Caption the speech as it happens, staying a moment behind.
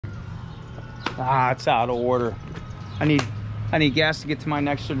Ah, it's out of order. I need gas to get to my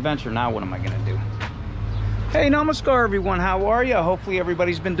next adventure. Now what am I gonna do? Hey, namaskar everyone, how are you? Hopefully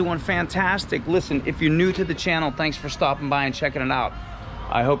everybody's been doing fantastic. Listen, if you're new to the channel, thanks for stopping by and checking it out.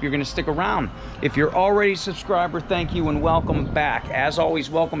 I hope you're gonna stick around. If you're already a subscriber, thank you and welcome back. As always,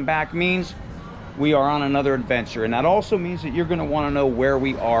 welcome back means we are on another adventure, and that also means that you're gonna wanna know where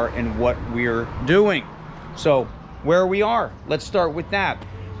we are and what we're doing. So, where we are, let's start with that.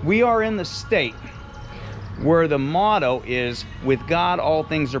 We are in the state where the motto is, with God all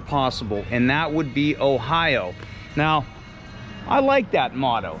things are possible, and that would be Ohio. Now, I like that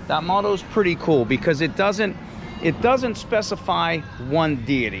motto. That motto is pretty cool because it doesn't specify one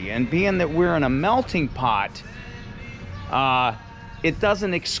deity, and being that we're in a melting pot, it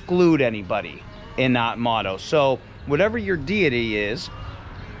doesn't exclude anybody in that motto. So whatever your deity is,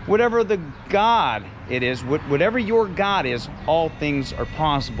 whatever the God it is, whatever your God is, all things are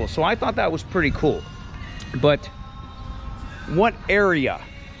possible. So I thought that was pretty cool. But what area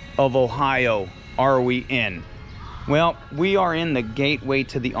of Ohio are we in? Well, we are in the gateway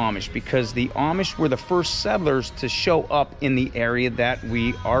to the Amish, because the Amish were the first settlers to show up in the area that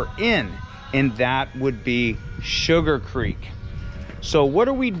we are in, and that would be Sugarcreek. So what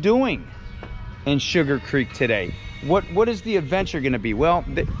are we doing in Sugarcreek today? What is the adventure going to be? Well,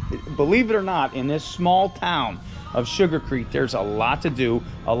 believe it or not, in this small town of Sugarcreek, there's a lot to do,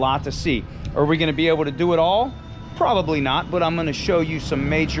 a lot to see. Are we going to be able to do it all? Probably not, but I'm going to show you some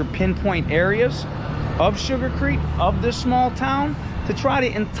major pinpoint areas of Sugarcreek, of this small town, to try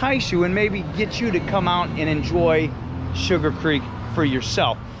to entice you and maybe get you to come out and enjoy Sugarcreek for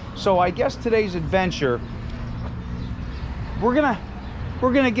yourself. So I guess today's adventure, we're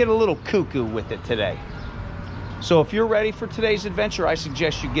gonna get a little cuckoo with it today. So if you're ready for today's adventure, I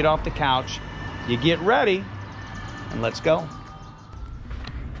suggest you get off the couch, you get ready, and let's go.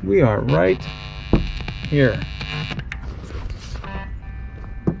 We are right here.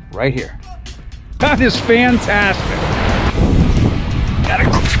 Right here. That is fantastic. Gotta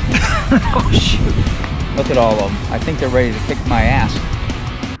go. Oh, shoot. Look at all of them. I think they're ready to kick my ass.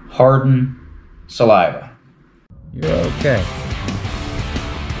 Harden saliva. You're okay.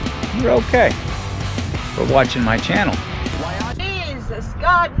 You're okay for watching my channel. Jesus,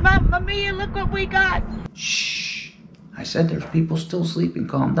 God, Mamma Mia, look what we got. Shh. I said there's people still sleeping.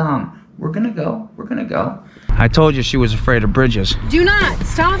 Calm down. We're gonna go. We're gonna go. I told you she was afraid of bridges. Do not.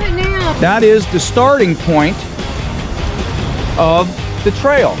 Stop it now. That is the starting point of the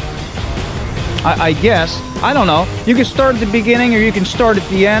trail. I guess. I don't know. You can start at the beginning or you can start at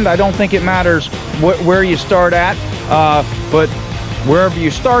the end. I don't think it matters where you start at. But wherever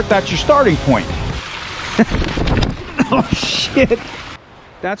you start, that's your starting point. Oh, shit.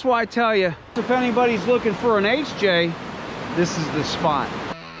 That's why I tell you, if anybody's looking for an HJ, this is the spot.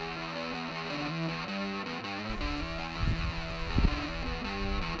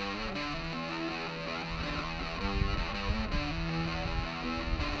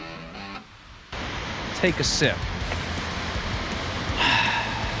 Take a sip.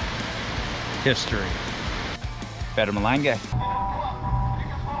 History. Better Malanga.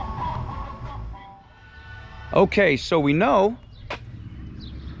 Okay, so we know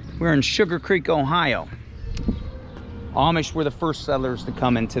we're in Sugarcreek, Ohio. Amish were the first settlers to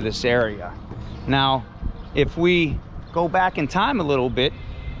come into this area. Now, if we go back in time a little bit,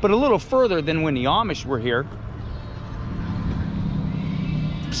 but a little further than when the Amish were here,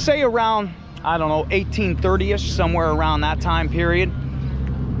 say around, I don't know, 1830-ish, somewhere around that time period,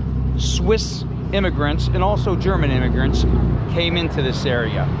 Swiss immigrants and also German immigrants came into this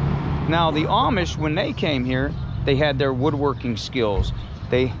area. Now, the Amish, when they came here, they had their woodworking skills.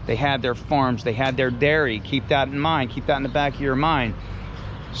 They had their farms, they had their dairy. Keep that in mind, keep that in the back of your mind.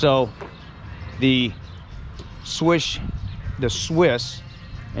 So the Swiss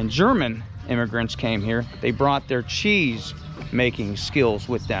and German immigrants came here. They brought their cheese making skills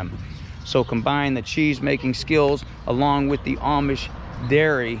with them. So combine the cheese making skills along with the Amish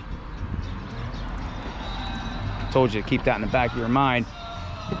dairy. Told you to keep that in the back of your mind.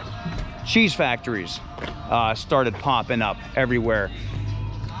 Cheese factories started popping up everywhere.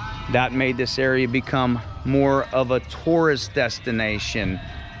 That made this area become more of a tourist destination.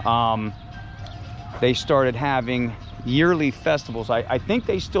 They started having yearly festivals. I think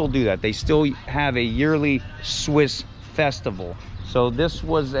they still do that. They still have a yearly Swiss festival. So this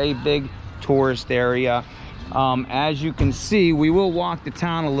was a big tourist area. As you can see, we will walk the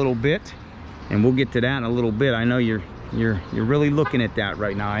town a little bit, and we'll get to that in a little bit. I know you're really looking at that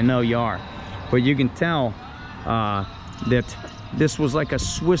right now. I know you are, but you can tell that this was like a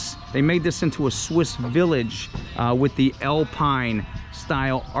Swiss, they made this into a Swiss village with the Alpine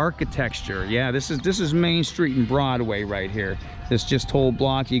style architecture. Yeah, this is Main Street and Broadway right here. This just whole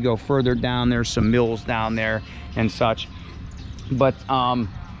block. You go further down, there's some mills down there and such. But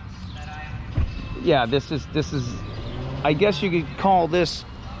yeah, this is I guess you could call this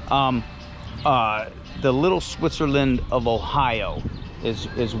the little Switzerland of Ohio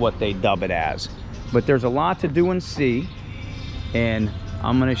is what they dub it as. But there's a lot to do and see, and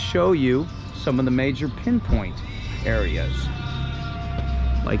I'm going to show you some of the major pinpoint areas,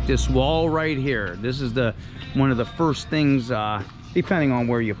 like this wall right here. This is one of the first things, depending on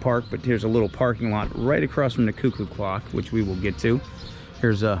where you park, but here's a little parking lot right across from the Cuckoo Clock, which we will get to.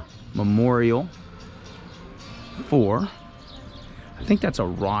 Here's a memorial for, I think that's a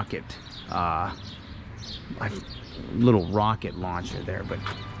rocket, little rocket launcher there, but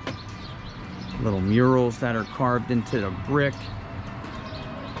little murals that are carved into the brick,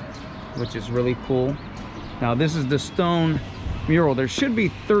 which is really cool. Now this is the stone mural. There should be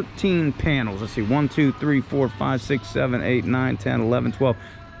 13 panels. Let's see, 1 2 3 4 5 6 7 8 9 10 11 12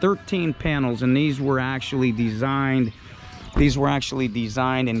 13 panels, and these were actually designed and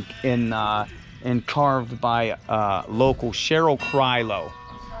carved by local Cheryl Krylo.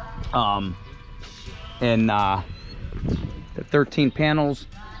 The 13 panels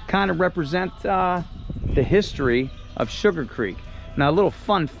kind of represent the history of Sugarcreek. Now, a little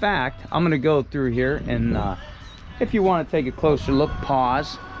fun fact, I'm going to go through here, and if you want to take a closer look,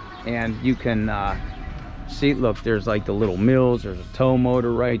 pause, and you can see, look, there's like the little mills, there's a tow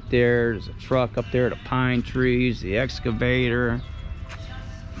motor right there, there's a truck up there, the pine trees, the excavator,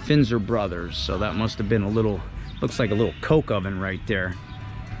 Finzer Brothers, so that must have been a little, looks like a little coke oven right there.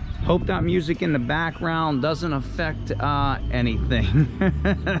 Hope that music in the background doesn't affect anything.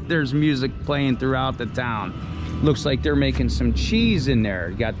 There's music playing throughout the town. Looks like they're making some cheese in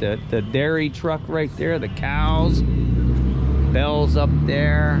there. You got the dairy truck right there, the cows, bells up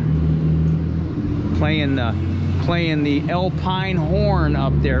there, playing the Alpine horn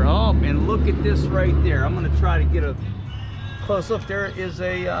up there. Oh, and look at this right there. I'm gonna try to get a close look. There is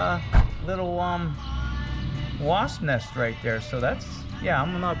a little wasp nest right there. So that's, yeah,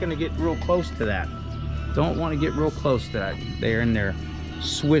 I'm not gonna get real close to that. Don't want to get real close to that. They're in their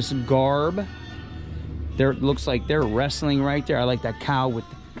Swiss garb. There, looks like they're wrestling right there. I like that cow with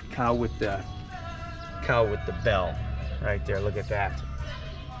the bell right there. Look at that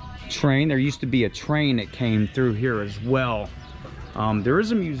train. There used to be a train that came through here as well. There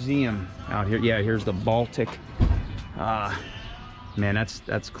is a museum out here. Yeah, here's the Baltic. Man,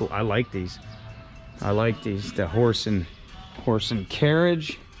 that's cool. I like these. I like these. The horse and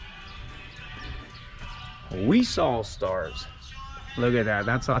carriage. We saw stars. Look at that.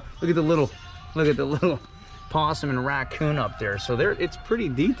 That's all. Look at the little possum and raccoon up there. So there, it's pretty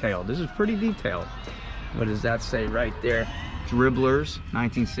detailed. This is pretty detailed. What does that say right there? Dribblers,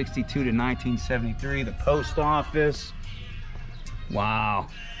 1962 to 1973. The post office. Wow.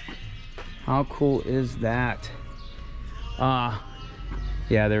 How cool is that? Yeah,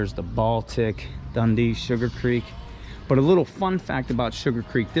 there's the Baltic, Dundee, Sugarcreek. But a little fun fact about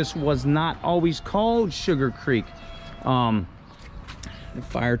Sugarcreek, this was not always called Sugarcreek. The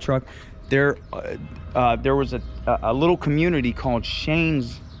fire truck. There was a little community called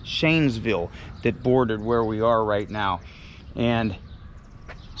Shanesville that bordered where we are right now. And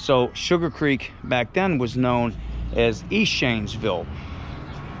so Sugarcreek back then was known as East Shanesville.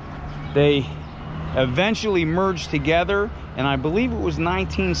 They eventually merged together, and I believe it was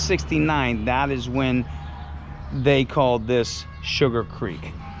 1969. That is when they called this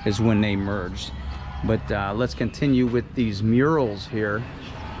Sugarcreek, is when they merged. But let's continue with these murals here.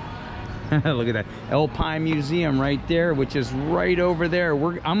 Look at that Alpine Museum right there, which is right over there.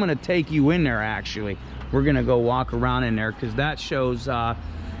 I'm gonna take you in there. Actually, we're gonna go walk around in there, because that shows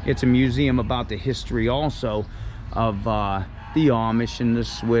it's a museum about the history also of the Amish and the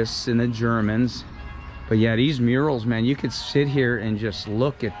Swiss and the Germans. But yeah, these murals, man, you could sit here and just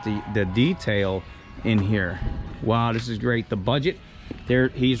look at the detail in here. Wow, this is great. The budget there,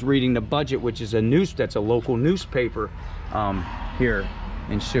 he's reading the budget, which is that's a local newspaper here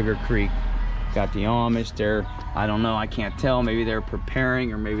in Sugarcreek. Got the Amish there. I don't know, I can't tell. Maybe they're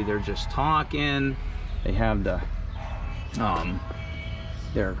preparing, or maybe they're just talking. They have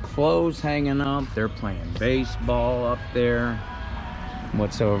their clothes hanging up. They're playing baseball up there.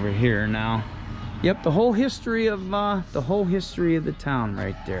 What's over here now? Yep, the whole history of the town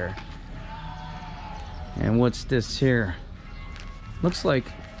right there. And what's this here? Looks like,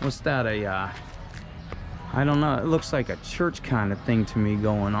 what's that? I don't know. It looks like a church kind of thing to me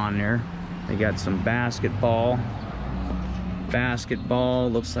going on there. They got some basketball. basketball,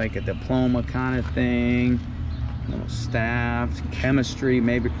 looks like a diploma kind of thing. Little staff, chemistry,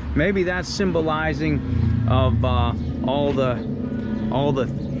 maybe that's symbolizing of all the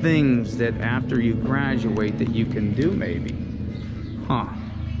things that after you graduate that you can do, maybe. Huh?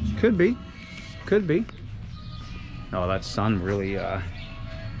 Could be. Oh, that sun really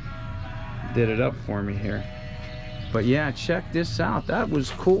did it up for me here. But yeah, check this out. That was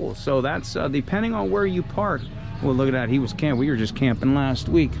cool. So that's depending on where you park. Well, look at that. He was camping. We were just camping last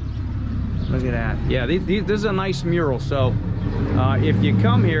week. Look at that. Yeah, this is a nice mural. So if you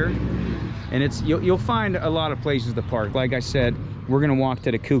come here, and you'll find a lot of places to park. Like I said, we're gonna walk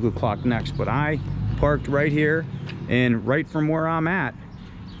to the Cuckoo Clock next, but I parked right here, and right from where I'm at,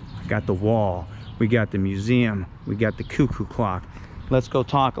 I got the wall, we got the museum, we got the Cuckoo Clock. Let's go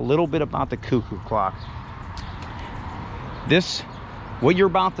talk a little bit about the Cuckoo Clock. What you're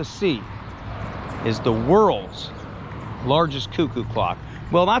about to see is the world's largest cuckoo clock.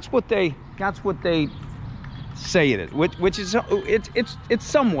 Well, that's what they say it is, which is it's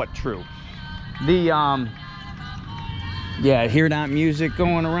somewhat true. Yeah, hear that music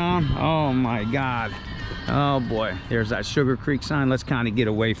going around? Oh my God. Oh boy, there's that Sugarcreek sign. Let's kind of get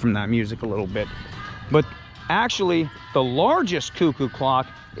away from that music a little bit. But actually, the largest cuckoo clock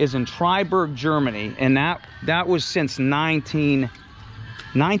is in Freiburg, Germany, and that was since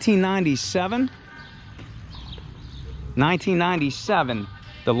 1997. 1997,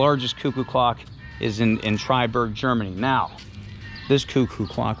 the largest cuckoo clock is in Freiburg, Germany. Now, this cuckoo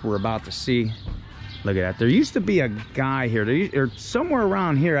clock we're about to see, look at that. There used to be a guy here, or somewhere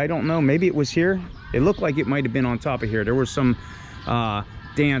around here, I don't know, maybe it was here. It looked like it might have been on top of here. There was some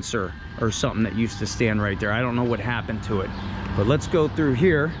dancer or something that used to stand right there. I don't know what happened to it. But let's go through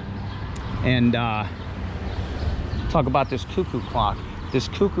here and talk about this cuckoo clock. This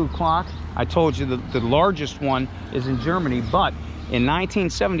cuckoo clock, I told you the largest one is in Germany, but in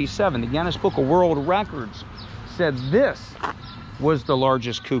 1977, the Guinness Book of World Records said this was the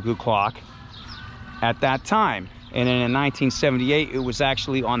largest cuckoo clock at that time. And then in 1978, it was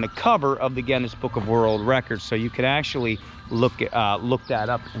actually on the cover of the Guinness Book of World Records. So you could actually look that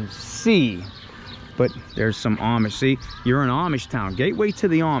up and see. But there's some Amish. See, you're in Amish town. Gateway to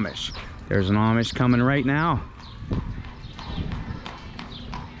the Amish. There's an Amish coming right now.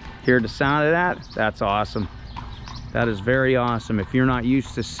 Hear the sound of that? That's awesome. That is very awesome. If you're not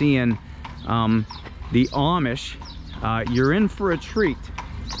used to seeing the Amish, you're in for a treat.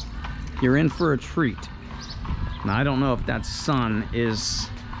 You're in for a treat. Now, I don't know if that sun is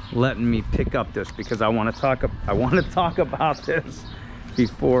letting me pick up this, because I want to talk about this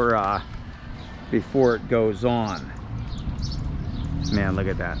before it goes on. Man, look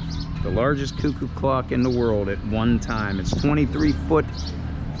at that. The largest cuckoo clock in the world at one time. It's 23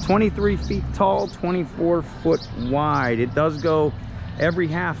 feet tall, 24 foot wide. It does go every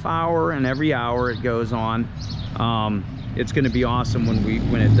half hour, and every hour it goes on. It's going to be awesome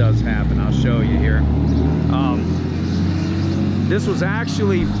when it does happen. I'll show you here. This was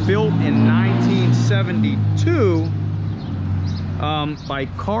actually built in 1972 by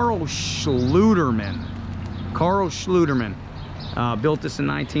Carl Schluterman. Carl Schluterman built this in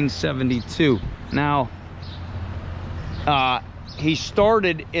 1972. Now, he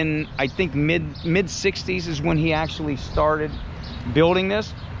started in, I think, mid 60s is when he actually started building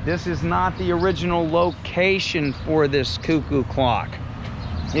this. This is not the original location for this cuckoo clock.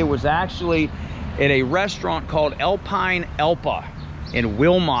 It was actually at a restaurant called Alpine Elpa in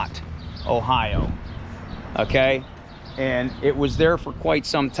Wilmot, Ohio. Okay, and it was there for quite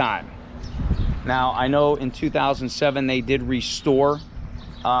some time. Now, I know in 2007 they did restore.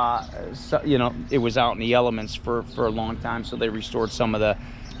 You know, it was out in the elements for a long time, so they restored some of the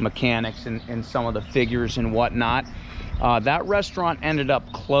mechanics and some of the figures and whatnot. That restaurant ended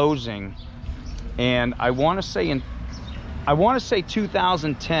up closing, and I want to say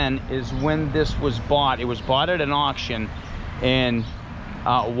 2010 is when this was bought. It was bought at an auction, and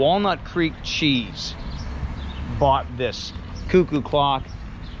Walnut Creek Cheese bought this cuckoo clock,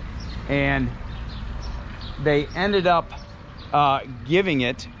 and they ended up giving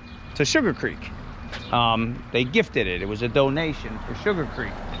it to Sugarcreek. They gifted it. It was a donation for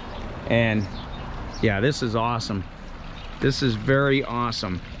Sugarcreek. And yeah, this is awesome. This is very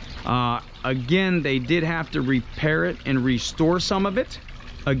awesome. Again, they did have to repair it and restore some of it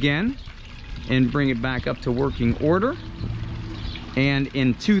again and bring it back up to working order. And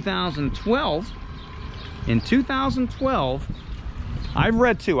in 2012, I've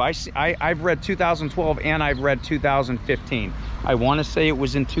read two. I've read 2012 and I've read 2015. I want to say it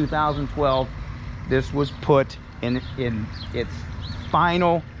was in 2012 this was put in its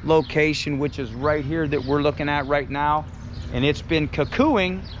final location, which is right here that we're looking at right now. and it's been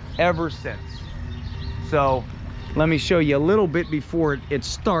cuckooing ever since. So let me show you a little bit before it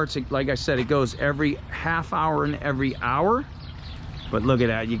starts. Like I said, it goes every half hour and every hour. But look at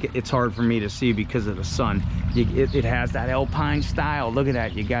that, it's hard for me to see because of the sun. It has that alpine style. Look at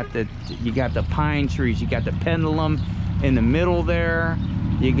that, you got the pine trees, you got the pendulum in the middle there,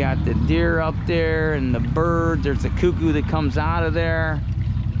 you got the deer up there and the bird. There's the cuckoo that comes out of there,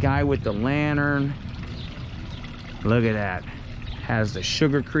 guy with the lantern. Look at that, has the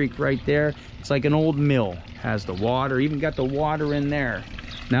Sugarcreek right there. It's like an old mill, has the water, even got the water in there.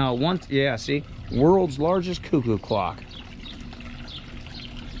 Now yeah, see, world's largest cuckoo clock.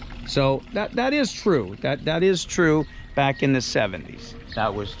 So that is true. That is true. Back in the 70s,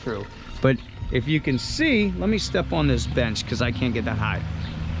 that was true. But if you can see, let me step on this bench because I can't get that high.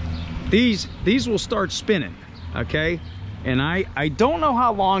 These will start spinning, okay? And I don't know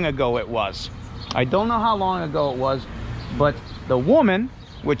how long ago it was. I don't know how long ago it was, but the woman,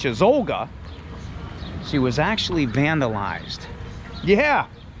 which is Olga, she was actually vandalized.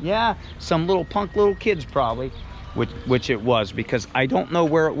 Yeah, some little punk little kids probably. Which it was, because I don't know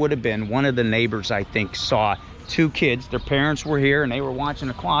where it would have been. One of the neighbors, I think, saw two kids. Their parents were here and they were watching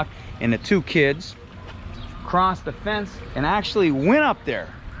the clock, and the two kids crossed the fence and actually went up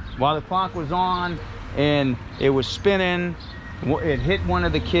there while the clock was on, and it was spinning. It hit one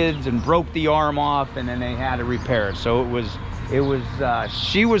of the kids and broke the arm off, and then they had to repair it. So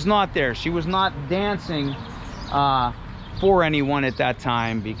she was not there. She was not dancing for anyone at that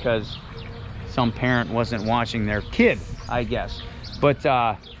time because some parent wasn't watching their kid, I guess. But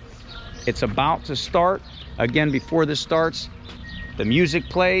it's about to start. Again, before this starts, the music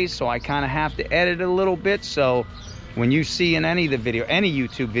plays, so I kind of have to edit it a little bit. So when you see in any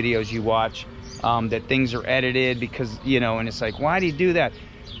YouTube videos you watch that things are edited because, you know, and it's like, why do you do that?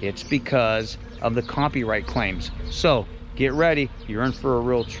 It's because of the copyright claims. So get ready, you're in for a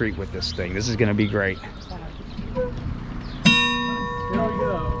real treat with this thing. This is gonna be great. Here we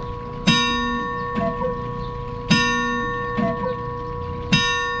go.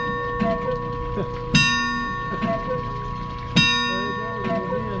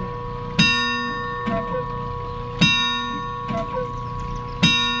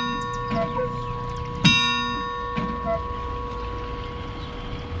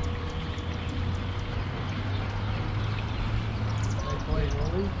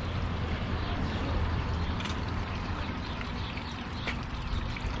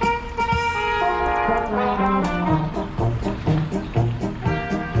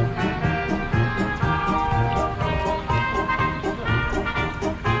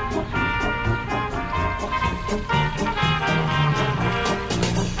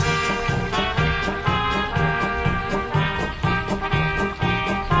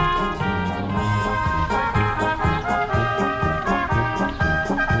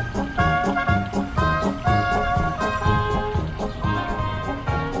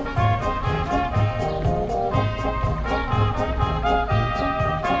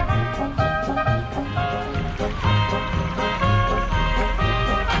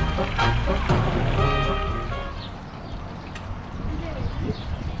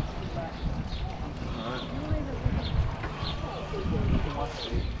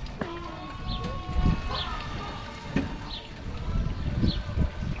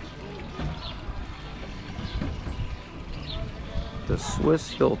 The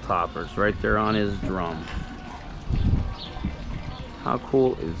Swiss Hilltoppers right there on his drum. How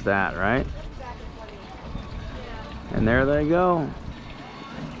cool is that, right? And there they go.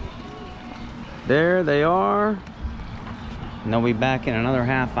 There they are. And they'll be back in another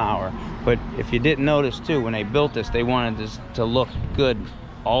half hour. But if you didn't notice too, when they built this, they wanted this to look good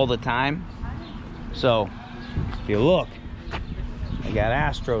all the time. So if you look, they got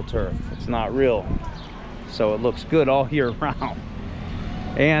AstroTurf. It's not real. So it looks good all year round.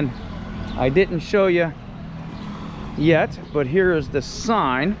 And I didn't show you yet, but here is the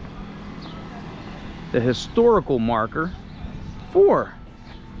sign, the historical marker for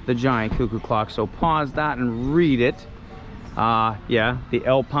the giant cuckoo clock. So pause that and read it. Yeah, the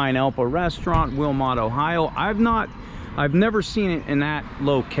Alpine Elpa restaurant, Wilmot, Ohio. I've never seen it in that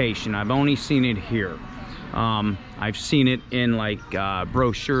location. I've only seen it here. I've seen it in like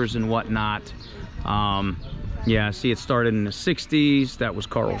brochures and whatnot. Yeah, see, it started in the 60s. That was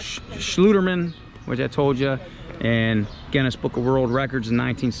Carl Schluterman, which I told you, and Guinness Book of World Records in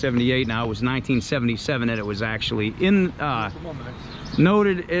 1978. Now it was 1977 that it was actually in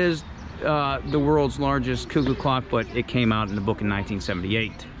noted as the world's largest cuckoo clock, but it came out in the book in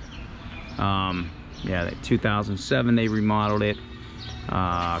 1978. Yeah, 2007 they remodeled it.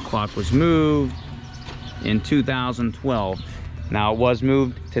 Clock was moved. in 2012. Now it was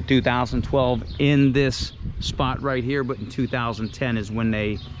moved to 2012 in this spot right here, but in 2010 is when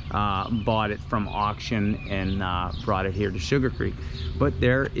they bought it from auction and brought it here to Sugarcreek. But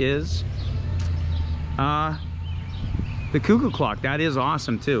there is the Cuckoo Clock. That is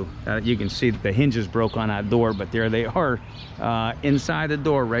awesome too. You can see the hinges broke on that door, but there they are inside the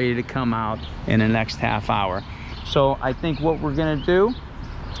door, ready to come out in the next half hour. So I think what we're gonna do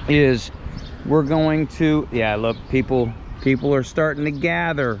is we're going to, yeah, look, people are starting to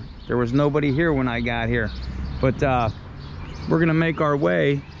gather. There was nobody here when I got here, but we're gonna make our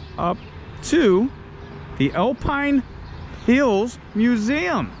way up to the Alpine Hills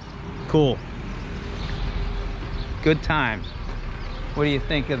Museum. Cool. Good times. What do you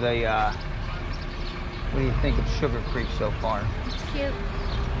think of the what do you think of Sugarcreek so far? It's cute.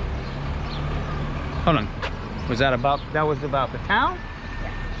 Hold on. Was that about the town?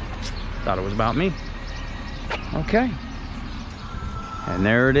 Yeah. Thought it was about me. Okay. And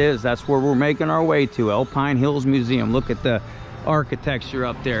there it is. That's where we're making our way to, Alpine Hills Museum. Look at the architecture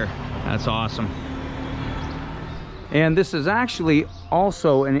up there. That's awesome. And this is actually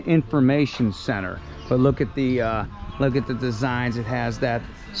also an information center. But look at the designs. It has that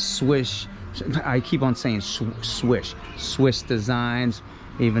swish. I keep on saying swish. Swiss designs.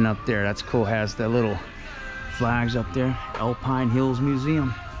 Even up there. That's cool. Has the little flags up there. Alpine Hills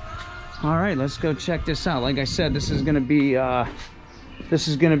Museum. All right, let's go check this out. Like I said, this is gonna be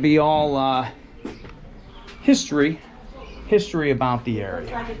all history about the area.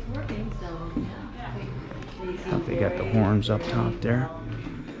 Looks like it's working, so They got the horns up top there.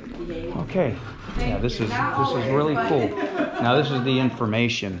 Okay, yeah, this is really cool. Now this is the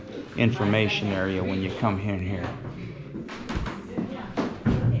information area when you come in here.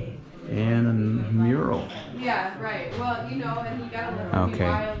 And a mural. Yeah, right. Well, you know, and you gotta look.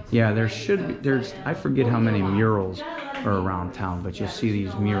 Okay. Yeah, there should be. I forget how many murals are around town, but you'll see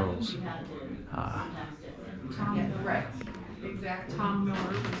these murals. Right. Exactly. Tom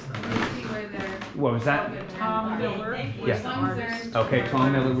Miller. See where they're. What was that? Tom Miller. Yeah. Okay,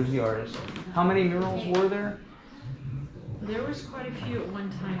 Tom Miller was the artist. How many murals were there? There was quite a few at one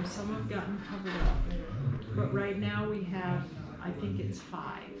time. Some have gotten covered up. But right now we have, I think it's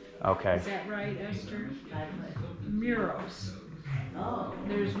 5. Okay. Is that right, Esther? Murals.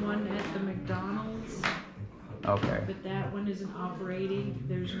 There's one at the McDonald's, Okay. but that one isn't operating.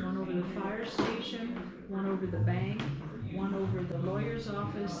 There's one over the fire station, one over the bank, one over the lawyer's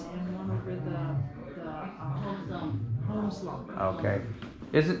office, and one over the Homes Lumber. Okay.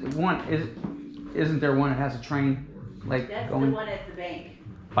 Isn't there one that has a train like that's going the one at the bank.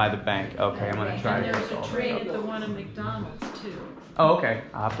 by the bank? Okay, I'm gonna try And to. there's a train at the one at McDonald's too. Oh, okay.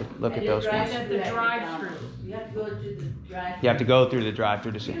 I'll have to look at those Right ones. at the drive-through. You have to go to the drive. You have to go through the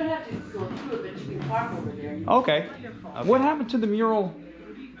drive-through to You see. don't have to go through it, but you can park over there. Okay. What happened to the mural?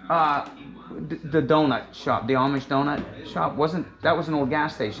 The donut shop, the Amish donut shop. That was an old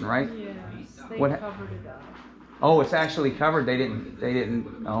gas station, right? Yes, they What- covered it up. Oh, it's actually covered. They didn't.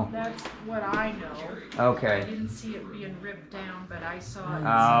 Oh. That's what I know. I Okay. didn't see it being ripped down, but I saw it.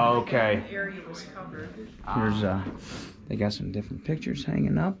 Oh, okay. The area was covered. Here's they got some different pictures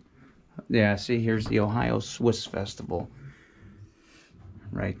hanging up. Yeah, see, here's the Ohio Swiss Festival.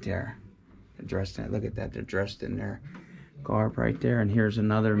 Right there. They're dressed in, look at that, they're dressed in their garb right there. And here's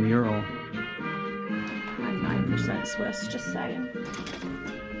another mural. I'm 9% Swiss, just saying.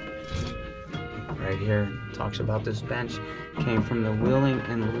 Right here, talks about this bench. Came from the Wheeling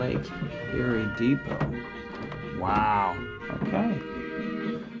and Lake Erie Depot. Wow. Okay.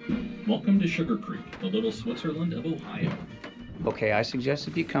 Welcome to Sugarcreek, the little Switzerland of Ohio. Okay, I suggest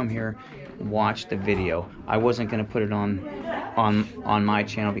if you come here, watch the video. I wasn't going to put it on my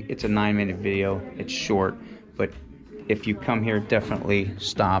channel. It's a 9-minute video. It's short, but if you come here, definitely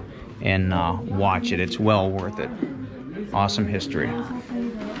stop and watch it. It's well worth it. Awesome history.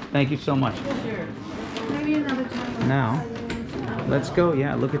 Thank you so much. Now, let's go.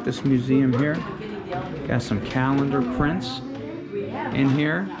 Yeah, look at this museum here. Got some calendar prints in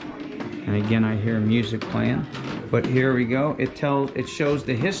here. And again, I hear music playing. But here we go. It shows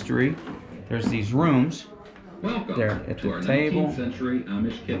the history. There's these rooms. Welcome There at to the our table. 19th century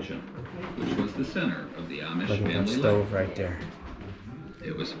Amish kitchen, which was the center of the Amish Look at that family stove life. right there.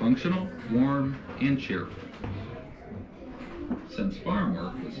 It was functional, warm, and cheerful. Since farm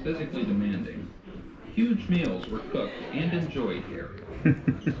work was physically demanding, huge meals were cooked and enjoyed here.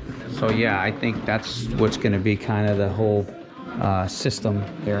 So yeah, I think that's what's going to be kind of the whole system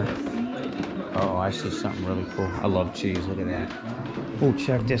here. Oh, I see something really cool. I love cheese. Look at that. Oh,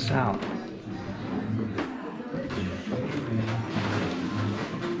 check this out.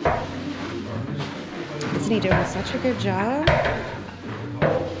 Anthony doing such a good job.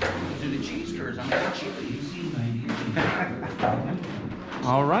 Do the cheese curds on the cheese.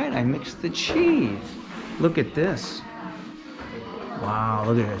 All right, I mixed the cheese. Look at this. Wow,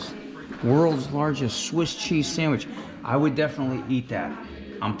 look at this. World's largest Swiss cheese sandwich. I would definitely eat that.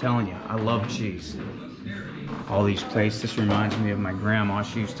 I'm telling you, I love cheese. All these plates, this reminds me of my grandma.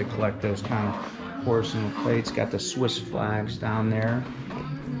 She used to collect those kind of porcelain plates. Got the Swiss flags down there.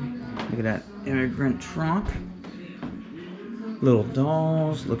 Look at that immigrant trunk. Little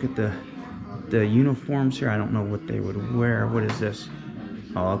dolls. Look at the uniforms here. I don't know what they would wear. What is this?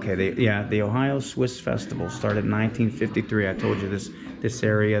 Oh, okay. The Ohio Swiss Festival started in 1953. I told you this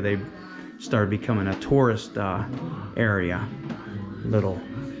area, they started becoming a tourist area. Little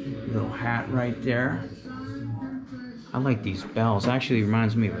hat right there. I like these bells. Actually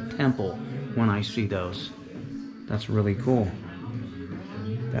reminds me of a temple when I see those. That's really cool.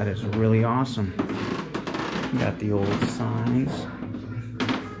 That is really awesome. Got the old signs.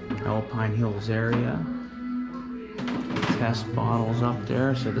 Alpine Hills area. Test bottles up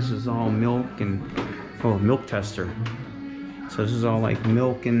there. So this is all milk and, oh, milk tester. So this is all like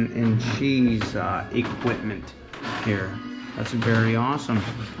milk and cheese equipment here. That's very awesome.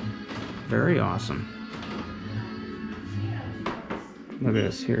 Very awesome. Look at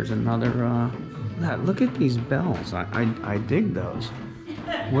this. Here's another. Look at these bells. I dig those.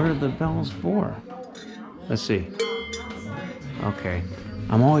 What are the bells for? Let's see. Okay.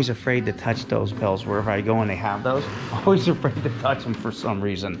 I'm always afraid to touch those bells wherever I go and they have those. I'm always afraid to touch them for some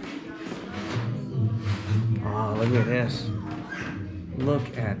reason. Oh, look at this.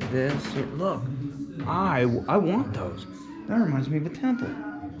 Look at this. Here, look. I want those. That reminds me of a temple.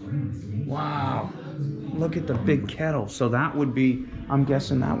 Wow. Look at the big kettle. So that would be, I'm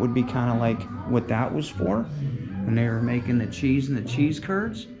guessing that would be kind of like what that was for when they were making the cheese and the cheese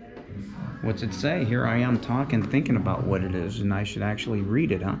curds. What's it say? Here I am talking, thinking about what it is, and I should actually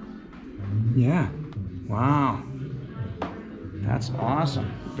read it, huh? Yeah. Wow. That's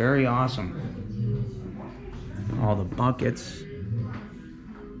awesome. Very awesome. All the buckets.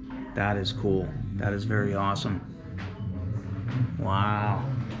 That is cool. That is very awesome. Wow.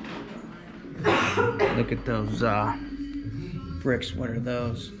 Look at those bricks. What are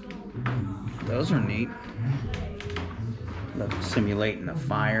those? Those are neat. Look, simulating the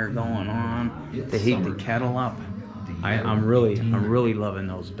fire going on to heat the kettle up. I'm really loving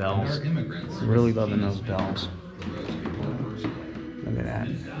those bells. Really loving those bells. Look at that.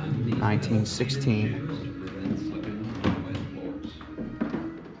 1916.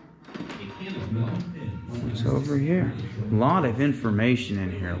 What's over here? A lot of information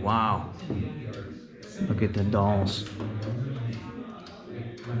in here. Wow. Look at the dolls.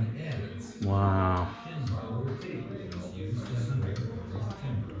 Wow.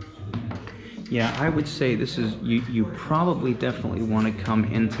 Yeah, I would say this is, you probably definitely want to come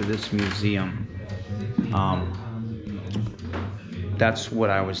into this museum. That's what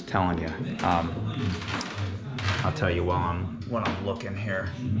I was telling you. I'll tell you while I'm looking here.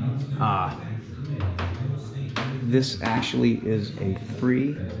 This actually is a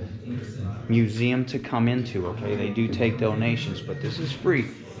free museum to come into, okay? They do take donations, but this is free.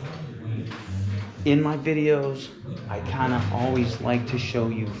 In my videos, I kind of always like to show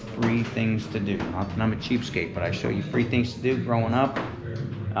you free things to do. Not that I'm a cheapskate, but I show you free things to do. Growing up,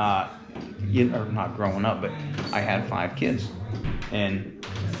 or not growing up, but I had 5 kids. And,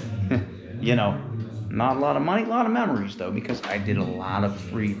 you know, not a lot of money, a lot of memories, though, because I did a lot of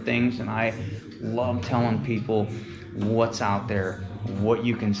free things. And I love telling people what's out there, what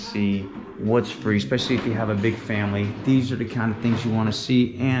you can see, what's free, especially if you have a big family. These are the kind of things you want to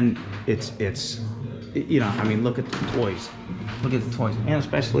see, and it's you know, I mean, look at the toys. Look at the toys, and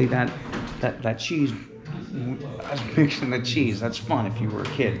especially that cheese. I was mixing the cheese. That's fun if you were a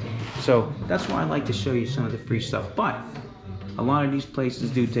kid. So that's why I like to show you some of the free stuff. But a lot of these places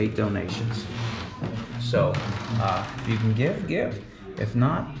do take donations. So if you can give. If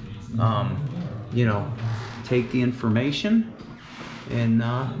not, you know, take the information and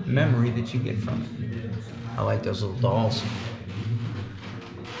memory that you get from it. I like those little dolls.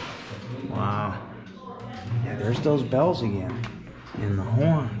 Wow. Yeah, there's those bells again. And the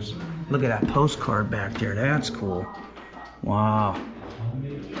horns. Look at that postcard back there. That's cool. Wow.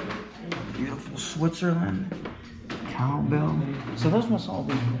 Beautiful Switzerland. Cowbell. So those must all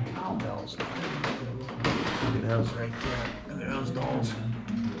be cowbells. Look at those right there. Look at those dolls.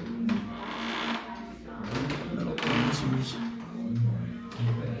 Little dancers.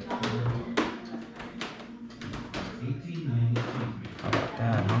 How about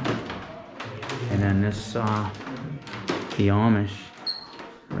that, huh? And then this, the Amish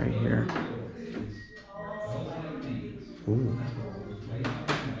right here. Ooh.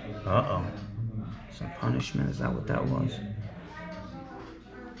 Uh-oh. Some punishment, is that what that was?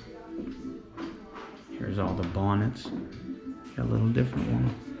 Here's all the bonnets. Got a little different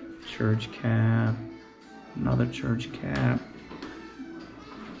one. Church cap. Another church cap.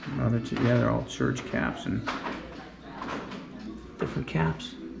 Another, yeah, they're all church caps and different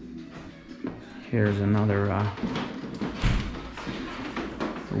caps. Here's another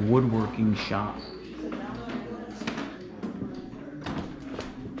woodworking shop.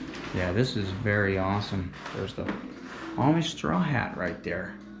 Yeah, this is very awesome. There's the Amish straw hat right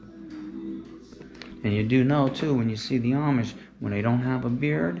there. And you do know too, when you see the Amish, when they don't have a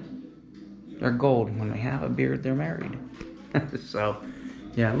beard, they're gold. When they have a beard, they're married. So,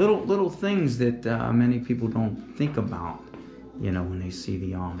 yeah, little things that many people don't think about, you know, when they see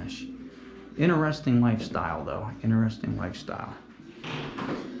the Amish. Interesting lifestyle, though. Interesting lifestyle.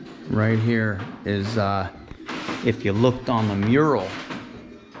 Right here is, if you looked on the mural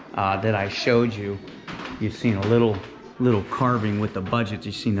that I showed you, you've seen a little carving with the budget.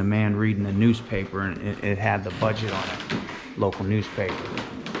 You've seen the man reading the newspaper, and it had the budget on it, local newspaper.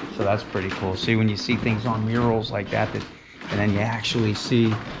 So that's pretty cool. See, when you see things on murals like that, and then you actually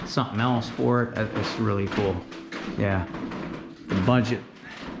see something else for it, it's really cool. Yeah, the budget.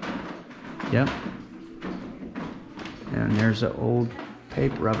 Yep. And there's an old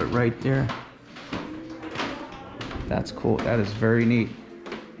paper of it right there. That's cool. That is very neat.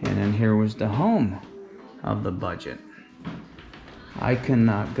 And then here was the home of the budget. I can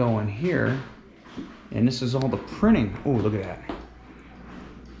go in here, and this is all the printing. Oh, look at that.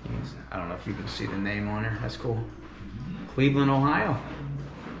 I don't know if you can see the name on there. That's cool. Cleveland, Ohio.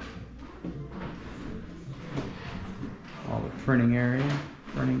 All the printing area,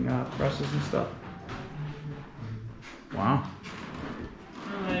 printing presses and stuff. Wow.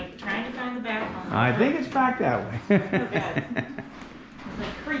 I'm trying to find the bathroom. I think it's back that way. It's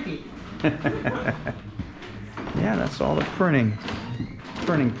like creepy. Yeah, that's all the printing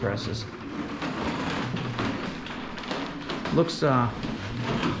presses. Looks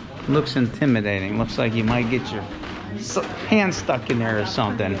intimidating. Looks like you might get your hand stuck in there or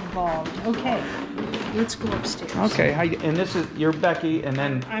something. Involved. Okay, let's go upstairs. Okay, and this is, you're Becky, and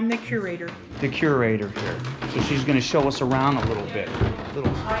then I'm the curator. the curator here. So she's going to show us around a little bit.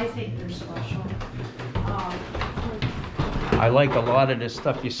 I think they're special. I like a lot of this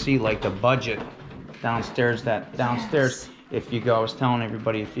stuff you see, like the budget downstairs. Yes. If you go, I was telling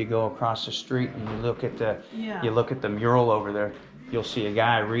everybody, if you go across the street and you look at the mural over there, you'll see a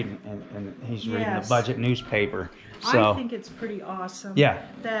guy reading, and he's reading the budget newspaper. So I think it's pretty awesome. Yeah.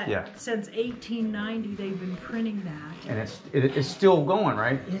 Since 1890 they've been printing that. And it's still going,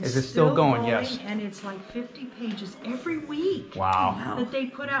 right? Is it still going? Yes. And it's like 50 pages every week. Wow. That they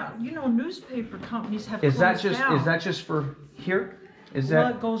put out. You know, newspaper companies have Is that closed down. Is that just for here? Well,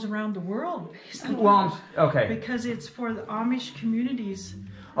 it goes around the world, basically. Well, okay. Because it's for the Amish communities.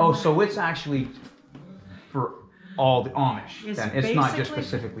 Oh, so it's actually for all the Amish. It's not just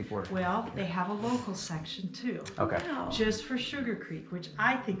specifically for. Well, they have a local section too. Okay. Just for Sugarcreek, which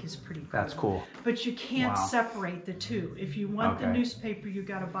I think is pretty cool. That's cool. But you can't separate the two. If you want the Okay. newspaper, you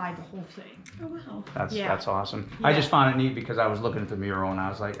got to buy the whole thing. Oh, wow. That's awesome. Yeah. I just found it neat because I was looking at the mural and I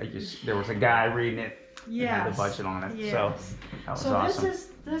was like, there was a guy reading it. Yes. And had the budget on it. Yes. So that was awesome.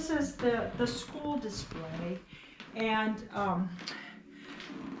 this is the school display, and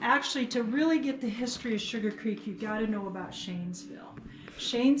actually, to really get the history of Sugarcreek, you got to know about Shanesville.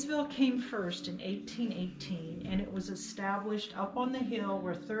 Shanesville came first in 1818, and it was established up on the hill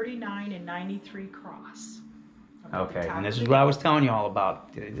where 39 and 93 cross. Okay, and this is what I was telling you all about.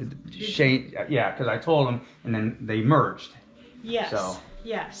 Shane, yeah, because I told them, and then they merged. Yes. So.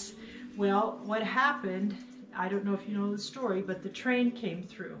 Yes. Well, what happened, I don't know if you know the story, but the train came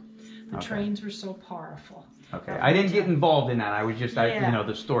through. The trains were so powerful. Okay, I didn't get involved in that. I was just,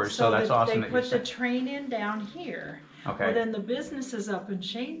 the story. So that's awesome. They put the train in down here. Okay. Well, then the businesses up in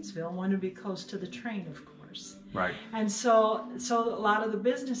Shanesville want to be close to the train, of course. Right. And so a lot of the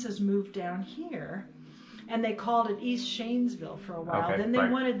businesses moved down here, and they called it East Shanesville for a while. Okay, Then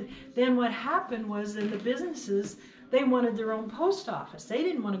Then what happened was, in the businesses, they wanted their own post office. They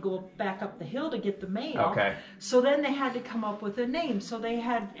didn't want to go back up the hill to get the mail. Okay. So then they had to come up with a name. So they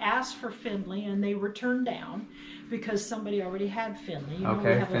had asked for Findlay, and they were turned down because somebody already had Findlay. You know,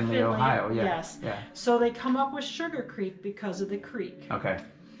 we have Findlay, Ohio. Yeah. Yes. Yeah. So they come up with Sugarcreek because of the creek. Okay.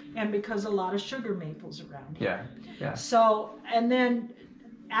 And because a lot of sugar maples around here. Yeah. Yeah. So, and then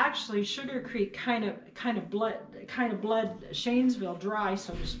actually Sugarcreek kind of bled Shanesville dry,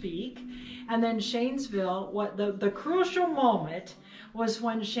 so to speak. And then Shanesville, what the crucial moment was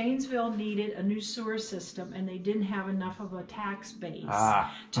when Shanesville needed a new sewer system, and they didn't have enough of a tax base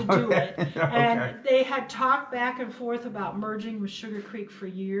to do it. And they had talked back and forth about merging with Sugarcreek for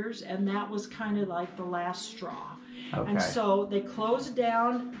years, and that was kind of like the last straw. And so they closed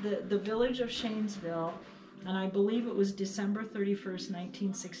down the village of Shanesville, and I believe it was December 31st,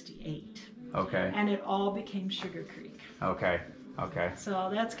 1968. Okay. And it all became Sugarcreek. Okay.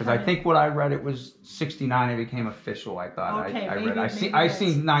 So that's because I think what I read, it was 69. It became official. I thought okay, I read. I seen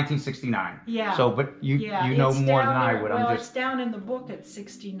 1969. Yeah. So, but you know more than I would. Well, I'm it's just down in the book at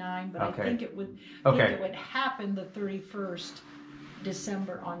 69, but I think it would happen the 31st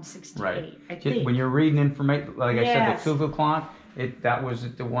December on 68. right. I think. When you're reading information, like I said, the Yes. Cuckoo Clock. That was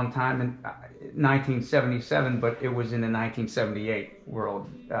at the one time in 1977, but it was in the 1978 World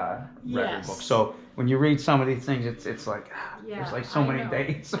Record Yes. book. So when you read some of these things, it's like there's like so I many know.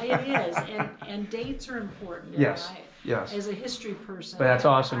 dates. It is, and dates are important. Yes. Yes. As a history person. But that's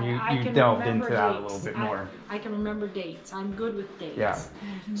awesome. You can delved remember into that a dates. little bit more. I can remember dates. I'm good with dates. Yeah.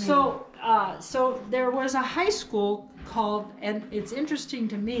 So there was a high school called, and it's interesting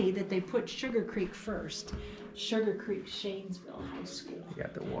to me that they put Sugarcreek first. Sugarcreek Shanesville High School. You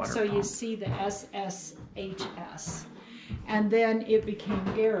got the water. So you pump. see the SSHS. And then it became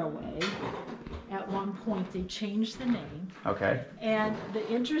Garaway. At one point they changed the name. Okay. And the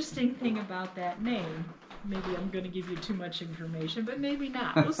interesting thing about that name, maybe I'm going to give you too much information, but maybe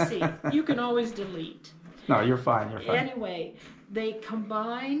not. We'll see. You can always delete. No, you're fine. You're fine. Anyway, they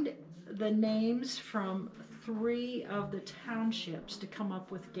combined the names from 3 of the townships to come up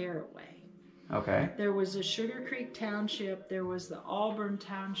with Garaway. Okay. There was the Sugarcreek Township, there was the Auburn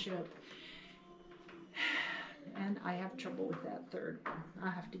Township, and I have trouble with that third one.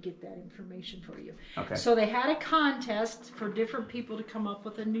 I have to get that information for you. Okay. So they had a contest for different people to come up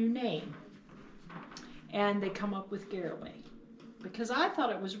with a new name, and they come up with Garaway. Because I thought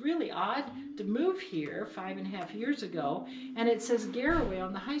it was really odd to move here 5.5 years ago, and it says Garaway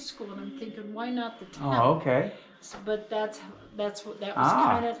on the high school, and I'm thinking, why not the town? Oh, okay. But that's what that was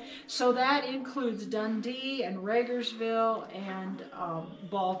kind of. So that includes Dundee and Ragersville and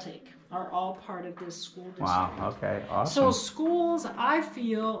Baltic are all part of this school district. Wow. Okay. Awesome. So schools, I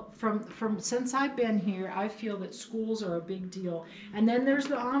feel from since I've been here, I feel that schools are a big deal. And then there's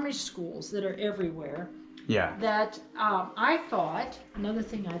the Amish schools that are everywhere. Yeah. That I thought, another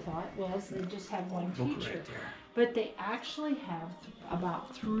thing I thought was they just have one teacher. Right there. But they actually have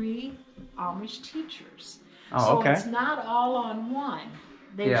about 3 Amish teachers. Oh, okay. So it's not all on one.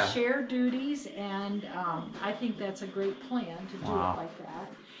 They Yeah. share duties, and I think that's a great plan to do Wow. it like that.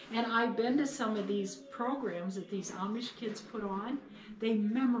 And I've been to some of these programs that these Amish kids put on. They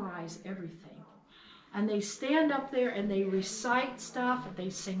memorize everything. And they stand up there and they recite stuff, and they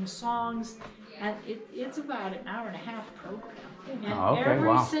sing songs, and it's about an 1.5-hour program. And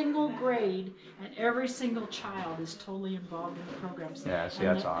every single grade and every single child is totally involved in the programs. Yeah, see,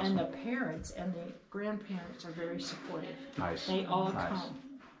 that's awesome. And the parents and the grandparents are very supportive. Nice. They all Nice. come.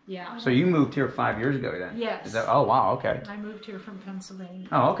 Yeah. So you moved here 5 years ago then? Yes. Is that, oh, wow. Okay. I moved here from Pennsylvania.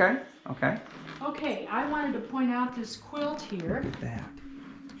 Oh, okay. Okay. Okay, I wanted to point out this quilt here. That.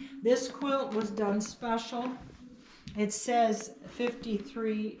 This quilt was done special. It says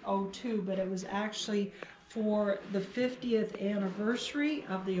 5302, but it was actually for the 50th anniversary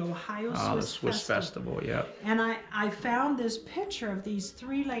of the Ohio Swiss Festival. Yep. And I found this picture of these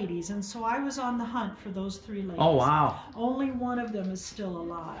 3 ladies, and so I was on the hunt for those 3 ladies. Oh, wow. Only one of them is still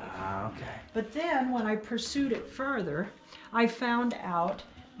alive. Okay. But then when I pursued it further, I found out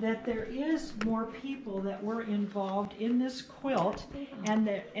that there is more people that were involved in this quilt, and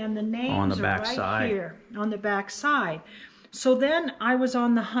the names On the are back right side. here on the back side. So then I was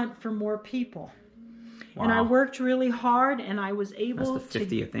on the hunt for more people. Wow. And I worked really hard, and I was able That's the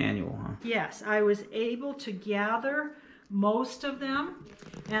 50th annual, huh? Yes, I was able to gather most of them,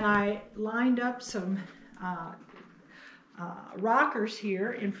 and I lined up some rockers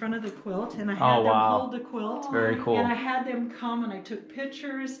here in front of the quilt, and I had them hold the quilt. Very cool. And I had them come, and I took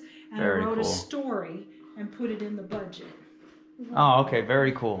pictures, and Very I wrote a cool. story and put it in the budget. Oh, okay.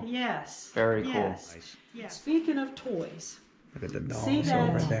 Very cool. Yes. Very cool. Yes. Yes. Speaking of toys, Look at the dolls see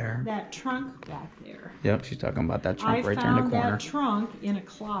over there. that trunk back there? Yep, she's talking about that trunk I right there in the found corner. that trunk in a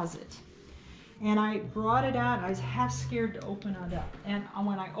closet, and I brought it out. I was half scared to open it up, and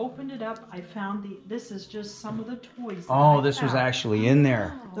when I opened it up, I found this is just some of the toys. Oh, this was actually in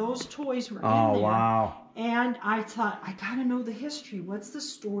there. Those toys were in Oh, there. wow. And I thought, I gotta know the history. What's the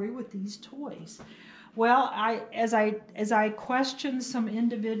story with these toys? Well, as I questioned some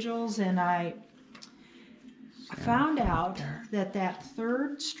individuals, and I found out that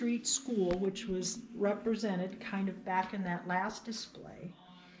 3rd Street School, which was represented kind of back in that last display,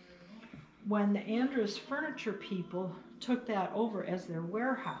 when the Andrus Furniture people took that over as their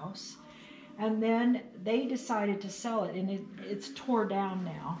warehouse, and then they decided to sell it, and it's tore down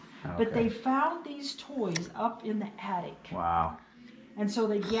now. Okay. But they found these toys up in the attic. Wow. And so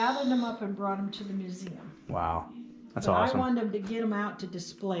they gathered them up and brought them to the museum. Wow. That's but awesome. I wanted them to get them out to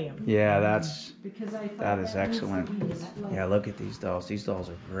display them. Yeah, because I thought that is needs to excellent. be displayed. Yeah, look at these dolls. These dolls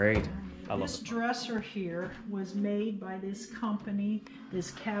are great. I love This them. dresser here was made by this company,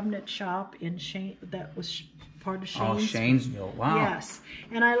 this cabinet shop in that was part of Oh, Shanesville. Shanesville. Wow. Yes,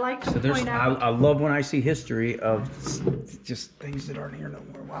 and I like to So there's, point out. I love when I see history of just things that aren't here no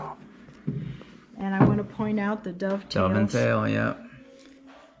more. Wow. And I want to point out the dovetails. Dove and tail, yeah.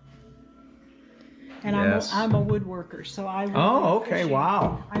 And Yes. I'm a woodworker, so I really Oh, okay, appreciate-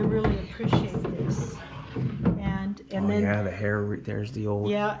 wow. I really appreciate this. And Oh, then yeah, the hair, there's the old,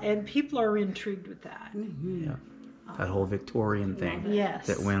 yeah, and people are intrigued with that. yeah, that whole Victorian thing Yes.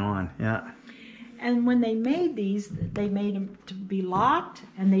 that went on, yeah. And when they made these, they made them to be locked,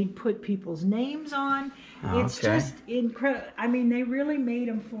 and they'd put people's names on. It's Okay. just incredible. I mean, they really made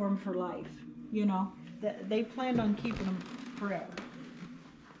them for them for life. You know, they planned on keeping them forever.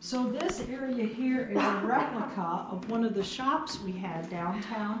 So this area here is a replica of one of the shops we had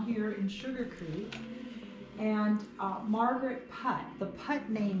downtown here in Sugarcreek. And Margaret Putt, the Putt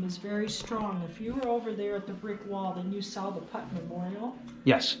name is very strong. If you were over there at the brick wall, then you saw the Putt Memorial.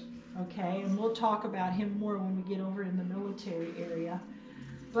 Yes. Okay, and we'll talk about him more when we get over in the military area.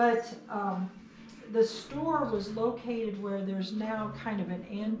 But the store was located where there's now kind of an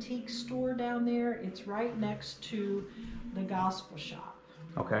antique store down there. It's right next to the gospel shop.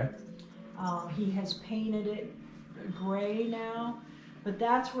 Okay. He has painted it gray now, but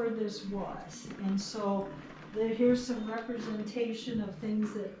that's where this was. And so here's some representation of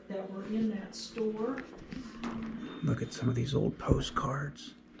things that were in that store. Look at some of these old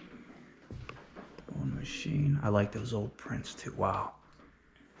postcards. Old machine. I like those old prints too. Wow.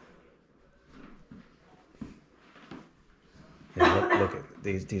 Yeah, look at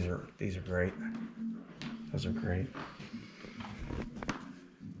these. These are great. Those are great.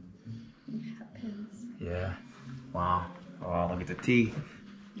 Yeah. Wow. Oh, look at the tea.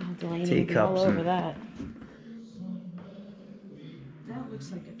 Delaney Teacups all over and- that. That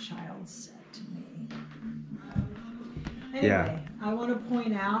looks like a child's set to me. Anyway, Yeah. I want to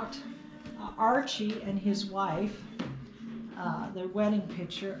point out Archie and his wife, their wedding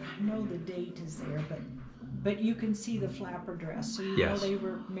picture. I know the date is there, but you can see the flapper dress, so you know Yes. they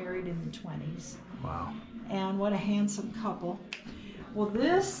were married in the 20s. Wow. And what a handsome couple. Well,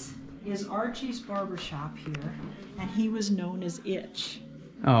 this is Archie's barbershop here, and he was known as Itch.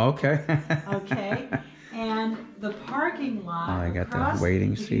 Oh, okay. Okay, and the parking lot. Oh, they got the across-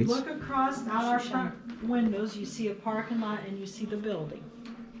 waiting if seats. you look across out our front windows, you see a parking lot and you see the building.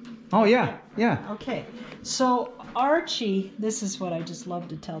 Oh, yeah. Yeah. Okay, so Archie, this is what I just love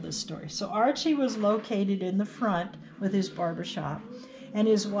to tell this story. So Archie was located in the front with his barbershop, and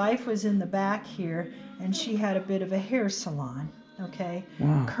his wife was in the back here, and she had a bit of a hair salon. Okay.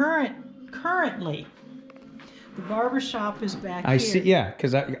 Wow. Currently, the barbershop is back I here. see. Yeah,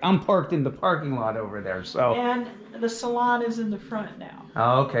 because I'm parked in the parking lot over there. So. And the salon is in the front now.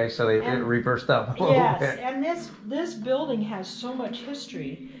 Oh, okay. So it And- reversed up a little Yes, bit. and this building has so much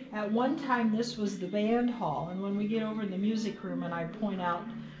history. At one time, this was the band hall, and when we get over in the music room, and I point out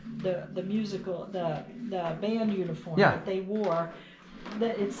the band uniform Yeah. that they wore,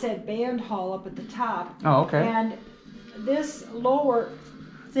 that it said band hall up at the top. Oh, okay. And this lower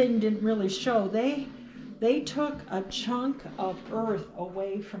thing didn't really show. They took a chunk of earth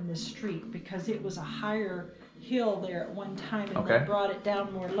away from the street because it was a higher hill there at one time, and Okay. they brought it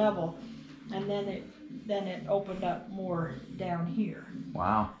down more level, and then it opened up more down here.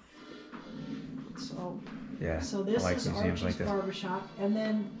 Wow. So Yeah. so this I like is museums Archie's like this. barbershop, and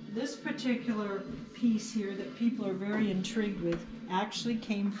then this particular piece here that people are very intrigued with actually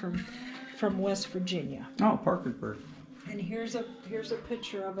came from West Virginia. Oh, Parkersburg. And here's a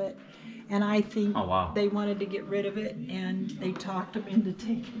picture of it, and I think Oh, wow. they wanted to get rid of it, and they talked them into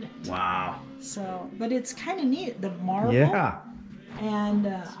taking it. Wow. So, but it's kind of neat, the marble. Yeah. And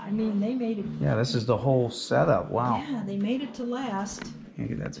I mean, they made it. Yeah, this is the whole setup. Wow. Yeah, they made it to last. Yeah,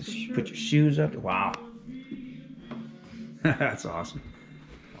 that's For sure. Put your shoes up. Wow. That's awesome.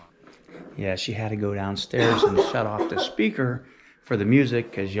 Yeah, she had to go downstairs and shut off the speaker for the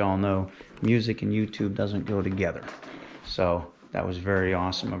music, because y'all know music and YouTube doesn't go together. So that was very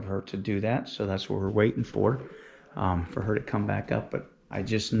awesome of her to do that. So that's what we're waiting for her to come back up. But I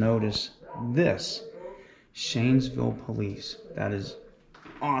just noticed this, Shanesville Police. That is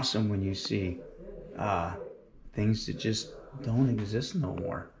awesome when you see things that just don't exist no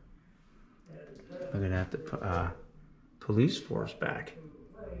more. Look at that, the police force back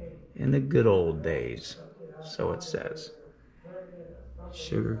in the good old days. So it says.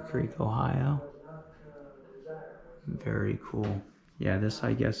 Sugarcreek, Ohio. Very cool. Yeah, this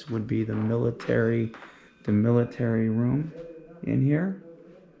I guess would be the military room in here.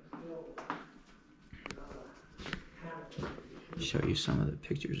 Show you some of the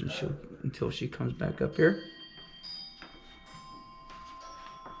pictures until she comes back up here.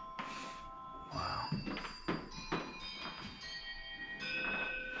 Wow.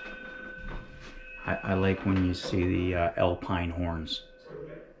 I like when you see the Alpine horns.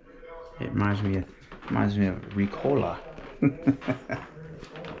 It reminds me of Ricola.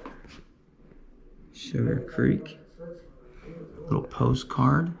 Sugarcreek. Little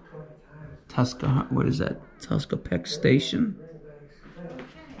postcard. What is that? Tuscapec Station.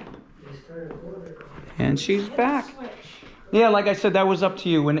 And she's back. Yeah, like I said, that was up to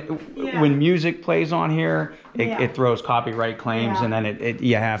you. When music plays on here, it throws copyright claims, and then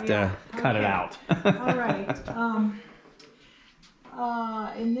you have to cut it out. All right.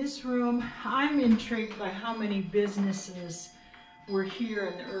 In this room, I'm intrigued by how many businesses were here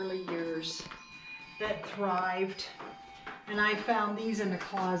in the early years that thrived. And I found these in the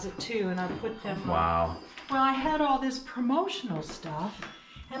closet too, and I put them Wow. Well, I had all this promotional stuff,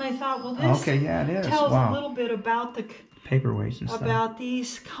 and I thought, well, this tells a little bit about the paperweights and stuff. About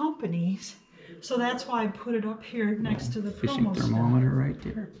these companies. So that's why I put it up here next to the fishing promo thermometer stuff. right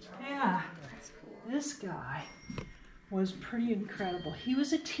there. Yeah. This guy was pretty incredible. He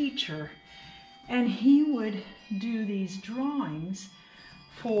was a teacher, and he would do these drawings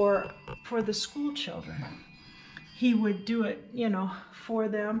for the school children. He would do it, for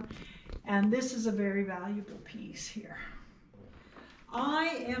them, and this is a very valuable piece here.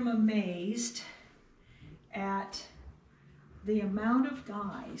 I am amazed at the amount of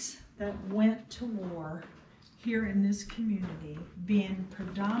guys that went to war here in this community, being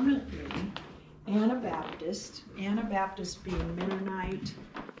predominantly Anabaptist being Mennonite,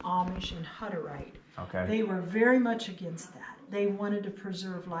 Amish, and Hutterite. Okay. They were very much against that. They wanted to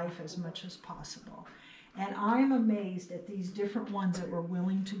preserve life as much as possible. And I'm amazed at these different ones that were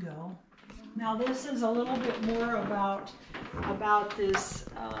willing to go. Now this is a little bit more about this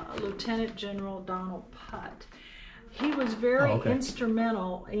Lieutenant General Donald Putt. He was very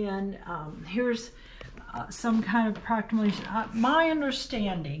instrumental in, here's some kind of proclamation. My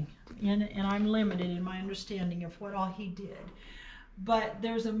understanding, and I'm limited in my understanding of what all he did, but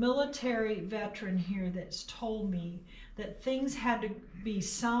there's a military veteran here that's told me that things had to be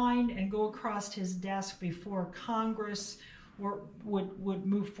signed and go across his desk before Congress would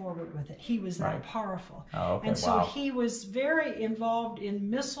move forward with it. He was that powerful. And so he was very involved in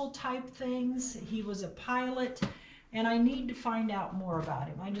missile type things. He was a pilot, and I need to find out more about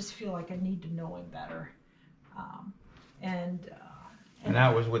him. I just feel like I need to know him better. And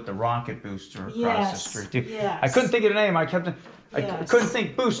that was with the rocket booster across the street too. Yes. I couldn't think of the name. I couldn't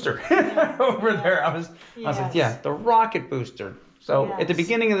think booster over there. I was like, yeah, the rocket booster. So at the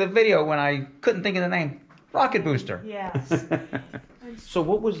beginning of the video, when I couldn't think of the name, rocket booster. Yes. So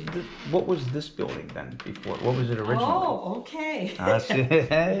what was this building then before? What was it originally? Oh, okay.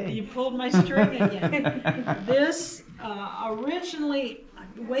 Hey. You pulled my string again. This originally,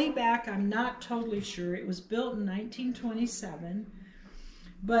 way back, I'm not totally sure. It was built in 1927.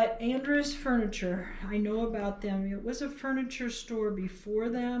 But Andrus Furniture, I know about them. It was a furniture store before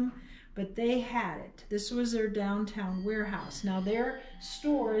them, but they had it. This was their downtown warehouse. Now their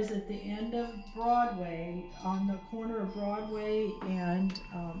store is at the end of Broadway, on the corner of Broadway and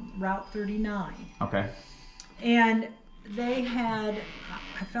Route 39. Okay. And they had,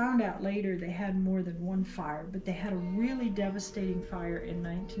 I found out later, they had more than one fire, but they had a really devastating fire in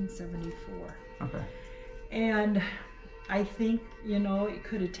 1974. Okay. And I think, it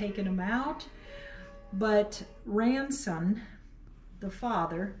could have taken them out, but Ranson, the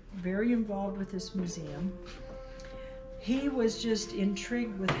father, very involved with this museum, he was just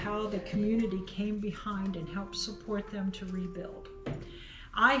intrigued with how the community came behind and helped support them to rebuild.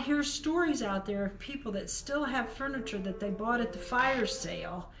 I hear stories out there of people that still have furniture that they bought at the fire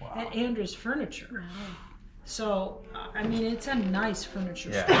sale at Andrus Furniture. Wow. So, I mean, it's a nice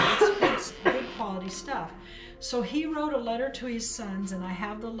furniture store. It's good quality stuff. So he wrote a letter to his sons, and I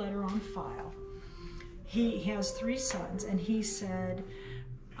have the letter on file. He has 3 sons, and he said,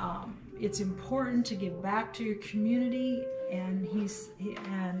 it's important to give back to your community, and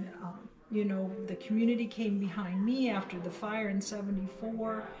you know, the community came behind me after the fire in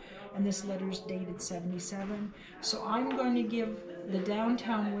 '74, and this letter's dated '77. So I'm going to give the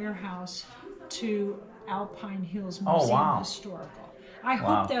downtown warehouse to Alpine Hills Museum Historical. I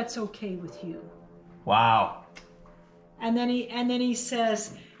hope that's okay with you. Wow. And then he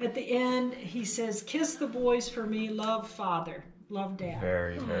says at the end, he says, "Kiss the boys for me, love Father, love Dad."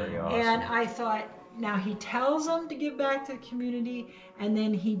 Very, very awesome. And I thought, now he tells them to give back to the community, and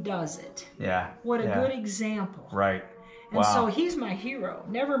then he does it. Yeah. What a good example. Right. And so he's my hero.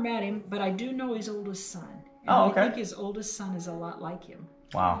 Never met him, but I do know his oldest son. And I think his oldest son is a lot like him.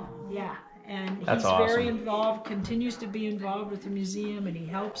 Wow. Yeah. And That's he's awesome. very involved, continues to be involved with the museum, and he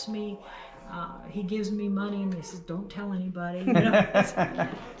helps me. He gives me money, and he says, "Don't tell anybody." You know?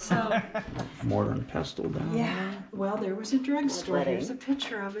 So. Mortar and pestle down. Yeah. Well, there was a drugstore. Here's a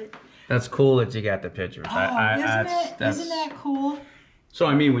picture of it. That's cool that you got the pictures. Isn't that cool? So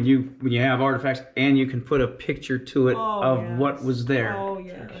I mean, when you have artifacts and you can put a picture to it of what was there. Oh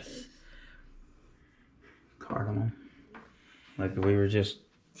yes. Cardamom. Like we were just.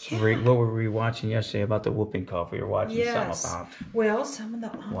 What were we watching yesterday about the whooping cough? We were watching something about. Well, some of the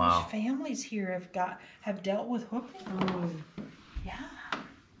Amish families here have dealt with whooping. Oh. Yeah.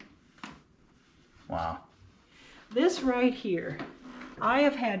 Wow. This right here, I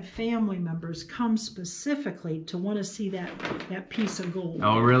have had family members come specifically to want to see that piece of gold.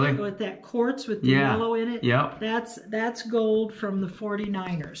 Oh, really? With that quartz with the yellow in it. Yep. That's gold from the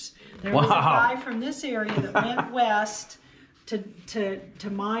 49ers. There was a guy from this area that went west to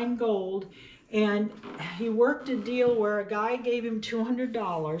mine gold, and he worked a deal where a guy gave him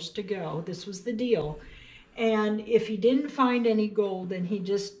 $200 to go. This was the deal. And if he didn't find any gold, then he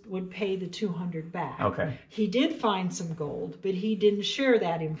just would pay the $200 back. Okay. He did find some gold, but he didn't share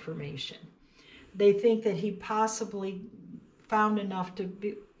that information. They think that he possibly found enough to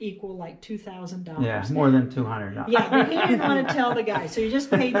equal like $2,000. Yeah, more than $200. Yeah, but he didn't want to tell the guy, so he just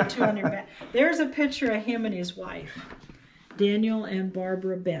paid the $200 back. There's a picture of him and his wife, Daniel and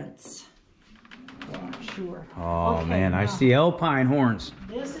Barbara Bentz. Yeah, sure. Oh, okay, man, I now, see alpine horns.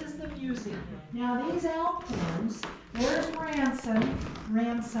 This is the museum. Now, these elk horns, there's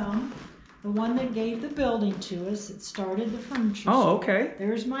Ransom, the one that gave the building to us. It started the furniture store. Oh, okay.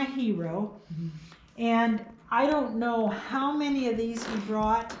 There's my hero. And I don't know how many of these he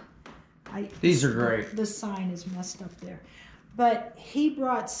brought. These are great. The sign is messed up there. But he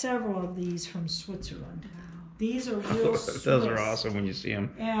brought several of these from Switzerland. These are real Swiss. Those are awesome when you see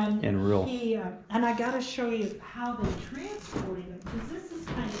them in real. And I got to show you how they transported them, because this is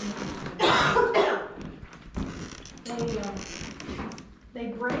kind of interesting. They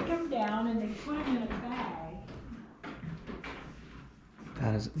break them down and they put them in a bag.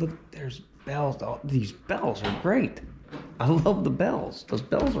 That is, look, there's bells. Oh, these bells are great. I love the bells. Those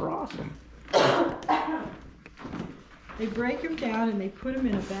bells are awesome. They break them down and they put them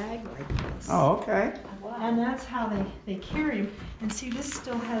in a bag like this. Oh, okay. And that's how they carry them. And see, this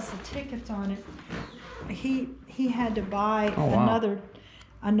still has the tickets on it. He had to buy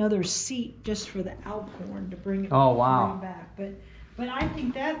another seat just for the Alphorn to bring it, bring it back. But I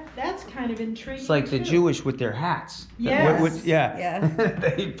think that's kind of intriguing. It's like too. the Jewish with their hats. Yes. Yeah.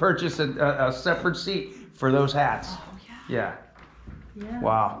 They purchase a separate seat for those hats. Oh, yeah. Yeah.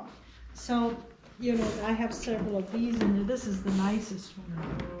 Wow. So, you know, I have several of these, and this is the nicest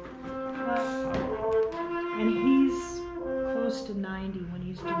one. And he's close to 90 when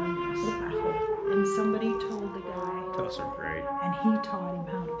he's doing this. And somebody told the guy. Those are great. And he taught him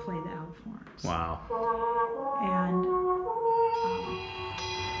how to play the Alphorns. Wow. And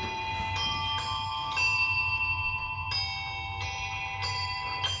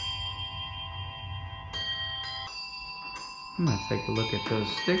I'm going to take a look at those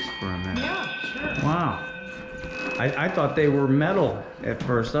sticks for a minute. yeah, sure. Wow. I thought they were metal at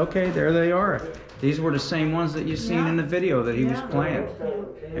first. Okay, there they are. These were the same ones that you seen in the video that he was playing.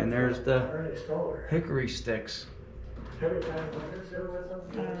 And there's the hickory sticks.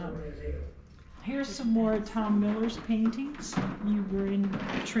 Here's some more of Tom Miller's paintings. You were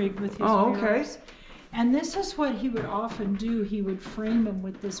intrigued with his Okay. murals. And this is what he would often do. He would frame them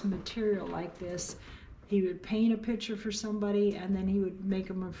with this material like this. He would paint a picture for somebody, and then he would make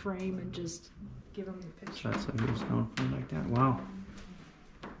them a frame and just give them the picture. That's what he was known for like that. Wow.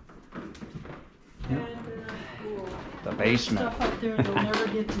 And, The basement. Stuff up there they'll never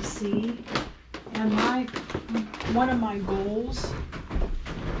get to see. And one of my goals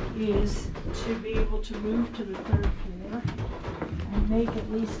is to be able to move to the 3rd floor and make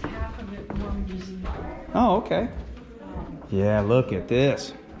at least half of it one museum. Oh, okay. Yeah, look at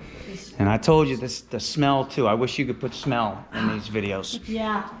this. And I told you this, the smell too. I wish you could put smell in these videos.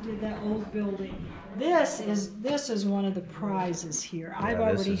 Yeah, that old building. This is one of the prizes here. I've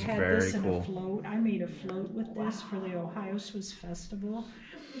Yeah, this already is had very this in cool. a float. I made a float with this for the Ohio Swiss Festival.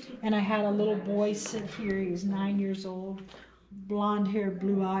 And I had a little boy sit here. He was 9 years old, blonde-haired,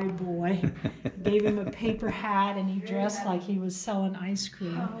 blue-eyed boy. Gave him a paper hat, and he dressed like he was selling ice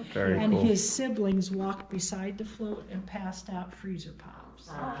cream. Very and cool. his siblings walked beside the float and passed out freezer pops.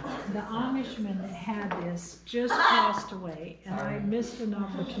 The Amishman that had this just passed away, and I missed an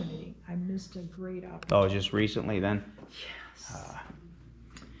opportunity. I missed a great opportunity. Oh, just recently then? Yes.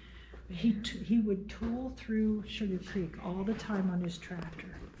 He would tool through Sugarcreek all the time on his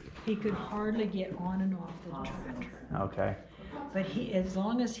tractor. He could hardly get on and off the tractor. Okay. But as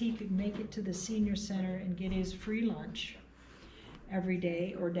long as he could make it to the senior center and get his free lunch every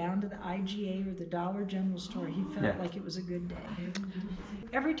day, or down to the IGA or the Dollar General store, he felt like it was a good day.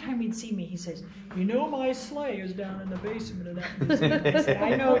 Every time he'd see me, he says, "You know, my sleigh is down in the basement of that museum." I said,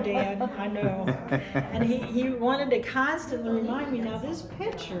 "I know, Dad, I know." And he wanted to constantly remind me, now this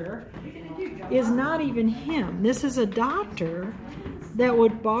picture is not even him. This is a doctor that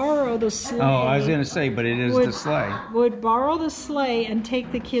would borrow the sleigh. Oh, I was going to say, but it is the sleigh. Would borrow the sleigh and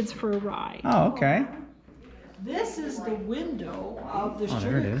take the kids for a ride. Oh, okay. This is the window of the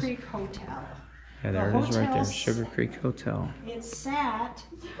there it is. Sugarcreek Hotel. Yeah, there it is right there, hotel- Sugarcreek Hotel. It sat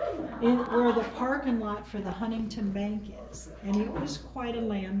in where the parking lot for the Huntington Bank is, and it was quite a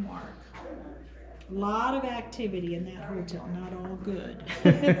landmark. A lot of activity in that hotel, not all good.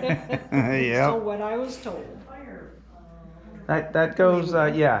 So what I was told. That goes,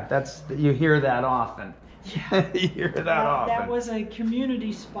 yeah, that's, you hear that often. You hear that often. That was a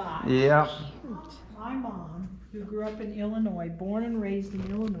community spot. Yep. My mom, who grew up in Illinois, born and raised in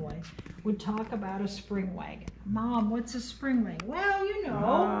Illinois, would talk about a spring wagon. "Mom, what's a spring wagon?" "Well, you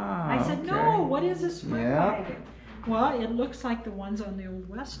know." I said, "No, okay. what is a spring Yeah. wagon?" "Well, it looks like the ones on the old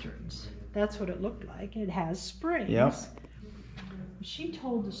westerns." That's what it looked like. It has springs. Yep. She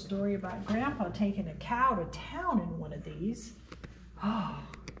told the story about Grandpa taking a cow to town in one of these. Oh,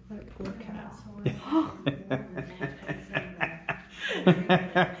 that poor cow.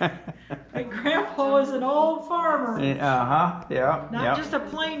 And Grandpa was an old farmer. Uh-huh, yeah. Not just a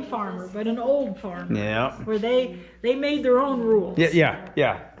plain farmer, but an old farmer. Yeah. Where they made their own rules. Yep.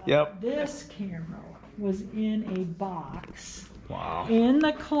 This camera was in a box Wow. in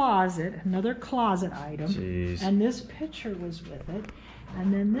the closet, another closet item. Jeez. And this picture was with it.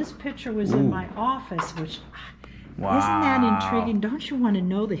 And then this picture was in my office, which, Wow. isn't that intriguing? Don't you want to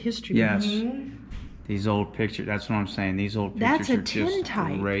know the history? Yes. of it? These old pictures, that's what I'm saying. These old pictures That's a are just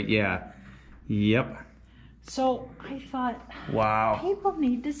tintype. great. Yeah. Yep. So I thought, Wow. people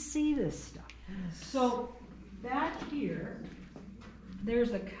need to see this stuff. So back here,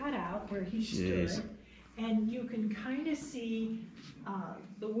 there's a cutout where he Jeez. stood, and you can kind of see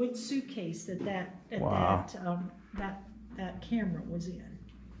the wood suitcase Wow. that camera was in.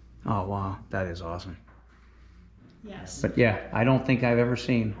 Oh, wow. That is awesome. Yes. But yeah, I don't think I've ever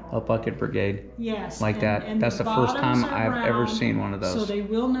seen a bucket brigade Yes. like that. and That's the first bottoms time are I've ever round, seen one of So those. they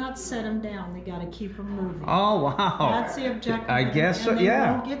will not set them down. They got to keep them moving. Oh, wow. That's the objective. I guess so, and they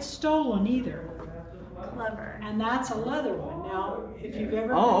yeah. won't get stolen either. Clever. And that's a leather one. Now, if you've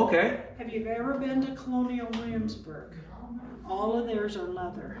ever Oh, okay. have you ever been to Colonial Williamsburg? All of theirs are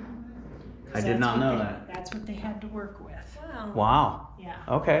leather. 'Cause I did that's not what know they- that. That's what they had to work with. Wow. Wow. Yeah.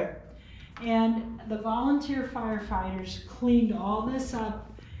 Okay. And the volunteer firefighters cleaned all this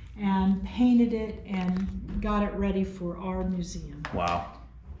up and painted it and got it ready for our museum. Wow.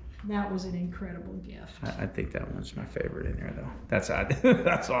 That was an incredible gift. I think that one's my favorite in here, though. That's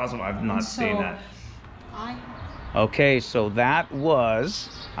that's awesome. I've not seen that. Okay, so that was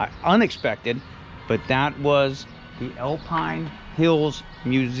unexpected, but that was the Alpine Hills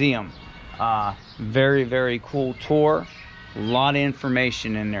Museum. Very, very cool tour. A lot of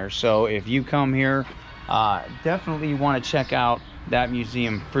information in there. So if you come here, definitely want to check out that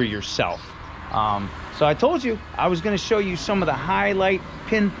museum for yourself. So I told you I was going to show you some of the highlight,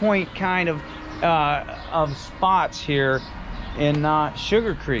 pinpoint kind of spots here in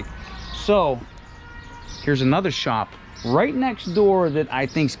Sugarcreek. So here's another shop right next door that I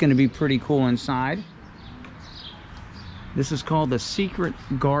think is going to be pretty cool inside. This is called the Secret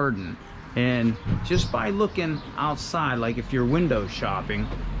Garden. And just by looking outside, like if you're window shopping,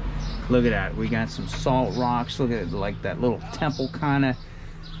 look at that. We got some salt rocks. Look at it, like that little temple kind of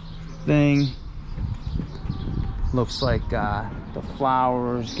thing. Looks like the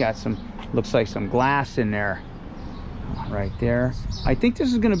flowers got some, looks like some glass in there right there. I think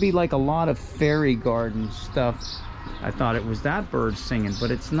this is going to be like a lot of fairy garden stuff I thought it was that bird singing,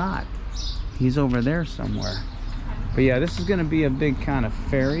 but it's not. He's over there somewhere. But yeah, this is going to be a big kind of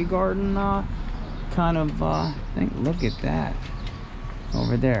fairy garden kind of thing. Look at that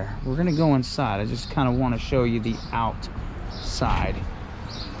over there. We're going to go inside. I just kind of want to show you the outside.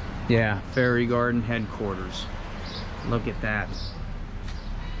 Yeah, fairy garden headquarters. Look at that.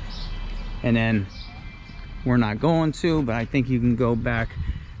 And then we're not going to, but I think you can go back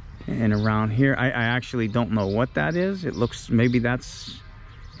and around here. I actually don't know what that is. It looks, maybe that's,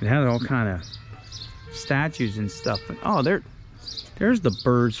 it has all kind of statues and stuff. But oh, there's the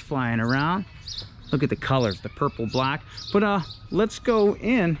birds flying around. Look at the colors, the purple, black. But let's go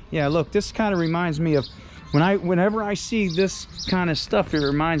in. Yeah, look, this kind of reminds me of whenever I see this kind of stuff, it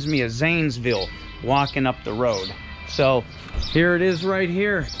reminds me of Zanesville walking up the road. So here it is right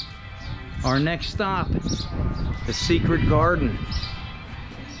here. Our next stop, the secret garden.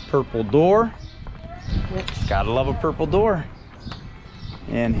 Purple door. Gotta love a purple door.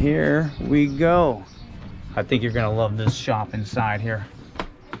 And here we go. I think you're gonna love this shop inside here.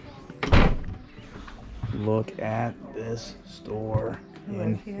 Look at this store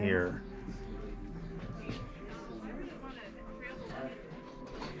in here.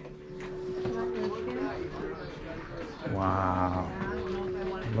 Wow.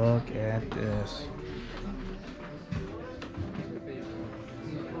 Look at this.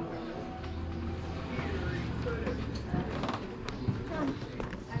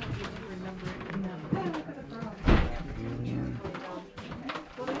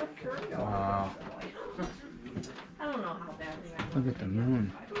 Wow. Look at the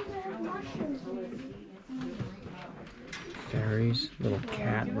moon. Fairies, little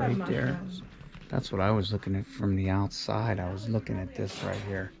cat right there. That's what I was looking at from the outside. I was looking at this right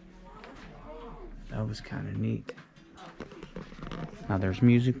here. That was kind of neat. Now there's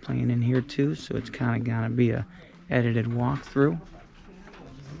music playing in here too, so it's kind of gonna be a edited walkthrough.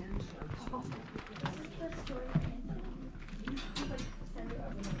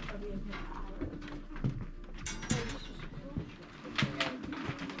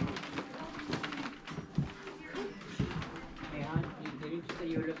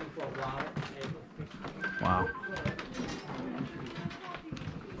 Wow.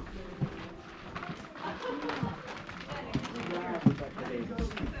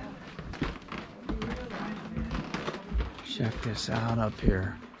 Check this out up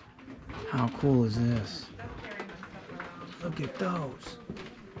here. How cool is this? Look at those.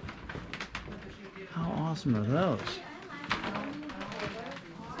 How awesome are those?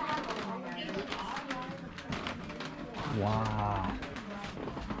 Wow.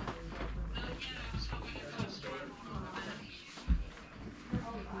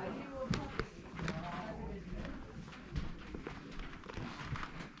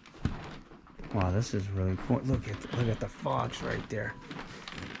 Wow, this is really cool. Look at the fox right there.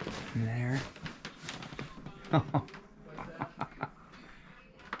 And there. Oh,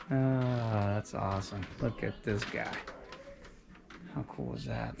 that's awesome. Look at this guy. How cool is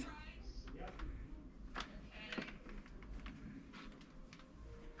that?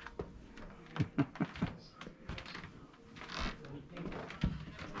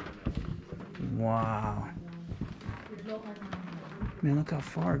 Wow. Man, look how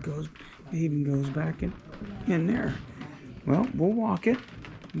far it goes. It even goes back in there. Well, we'll walk it.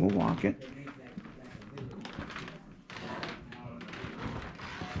 We'll walk it.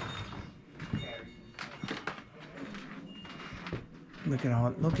 Look at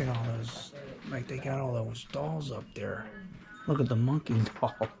all those, like they got all those dolls up there. Look at the monkey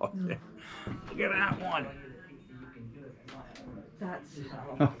doll up there. Look at that one.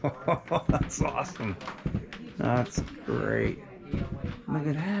 That's awesome. That's great. Look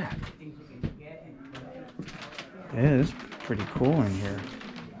at that. It is pretty cool in here.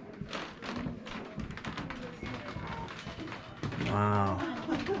 Wow.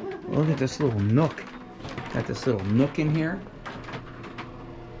 Look at this little nook. Got this little nook in here.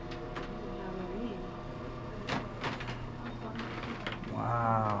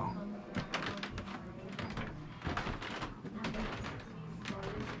 Wow.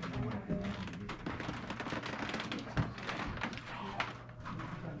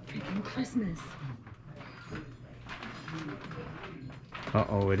 Freaking Christmas.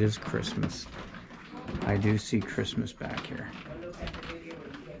 Uh-oh, it is Christmas. I do see Christmas back here.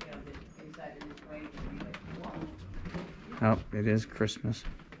 Oh, it is Christmas.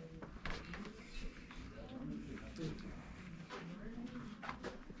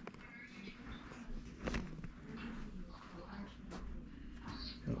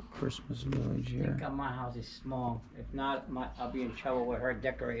 Little Christmas village I here. think my house is small. If not, I'll be in trouble with her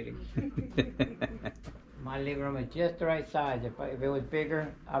decorating. My living room is just the right size. If it was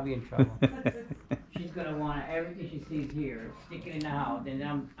bigger, I'll be in trouble. She's gonna want everything she sees here, stick it in the house,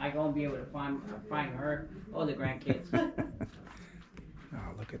 and I won't be able to find her or the grandkids.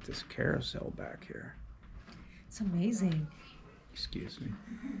 Oh, look at this carousel back here. It's amazing. Excuse me.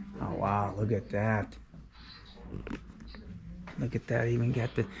 Oh wow, look at that. Look at that. Even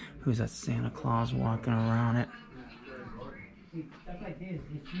got the who's that Santa Claus walking around it? Stuff like this.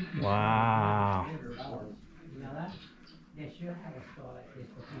 Wow. You know that? They should have a store like this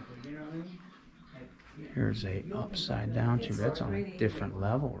for people. You know what I mean? Here's a upside down tube. That's on a different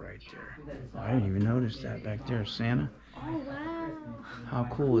level right there. I didn't even notice that back there, Santa. Oh, wow. How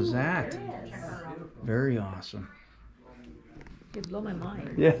cool is that? Very awesome. You blow my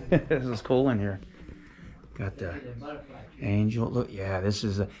mind. Yeah, this is cool in here. Got the angel. Look, yeah, this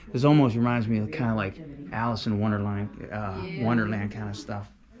almost reminds me of kind of like Alice in Wonderland, Wonderland kind of stuff.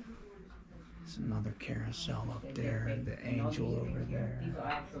 There's another carousel up there, the angel over there.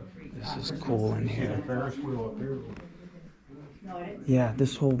 This is cool in here. Yeah,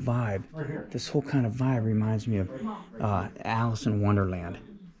 this whole vibe, this whole kind of vibe reminds me of Alice in Wonderland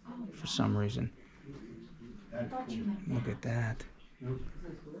for some reason. Look at that.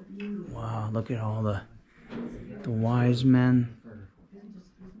 Wow, look at all the wise men.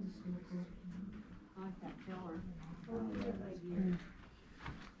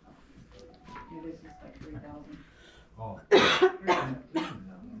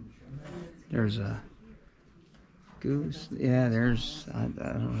 There's a goose. Yeah, there's I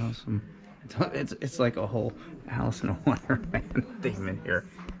don't know, some. It's like a whole Alice in Wonderland theme in here.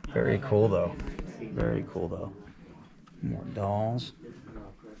 Very cool though. Very cool though. More dolls.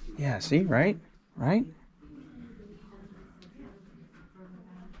 Yeah, see, right? Right?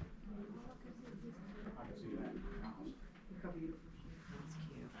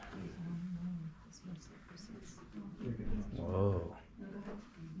 Whoa.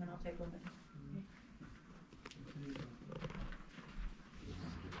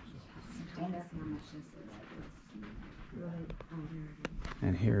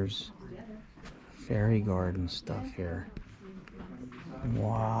 And here's fairy garden stuff here.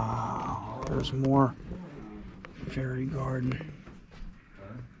 Wow, there's more fairy garden.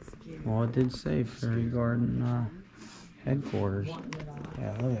 Well, it did say fairy garden headquarters.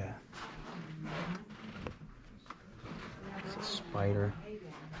 Yeah, look at that. It's a spider.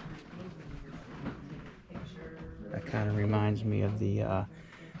 That kind of reminds me of the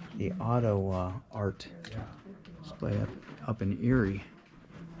auto art display up in Erie.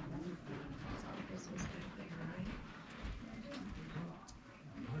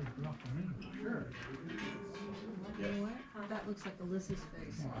 That looks like Alyssa's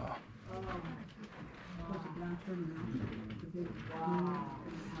face. Wow.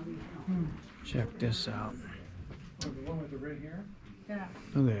 Check this out. The one with the red hair? Yeah.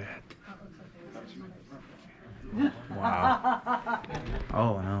 Look at that. Wow.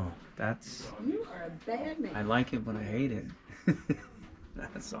 Oh no, that's. You are a bad man. I like it, but I hate it.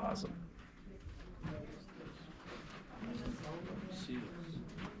 That's awesome.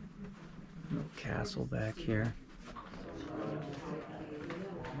 Little castle back here.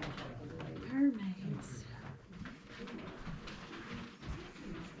 Mermaids.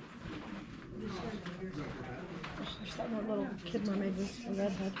 There's that one little kid mermaid with a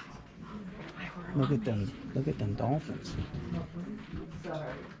redhead. Look at them. Look at them dolphins.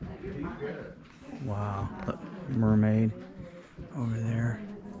 Wow. Look, mermaid over there.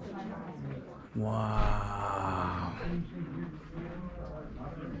 Wow.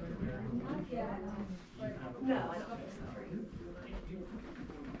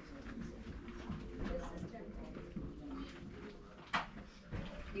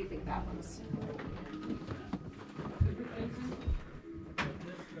 Do you think that one's?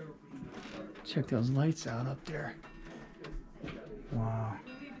 Check those lights out up there. Wow.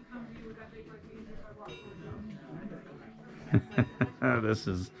 This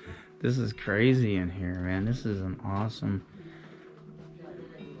is crazy in here, man. This is an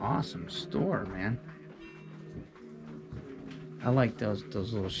awesome store, man. I like those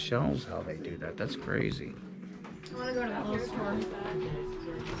little shelves, how they do that. That's crazy. I want to go to that little store.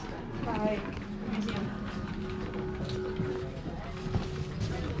 Bye. Museum.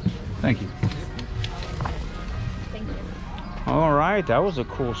 Thank you. Thank you. All right, that was a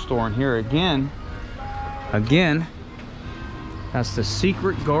cool store in here again. That's the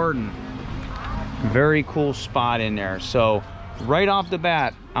Secret Garden. Very cool spot in there. So right off the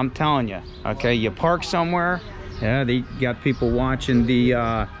bat, I'm telling you, okay, you park somewhere. Yeah, they got people watching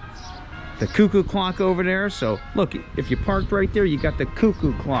the Cuckoo Clock over there. So look, if you parked right there, you got the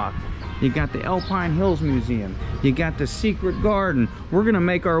Cuckoo Clock. You got the Alpine Hills Museum. You got the Secret Garden. We're gonna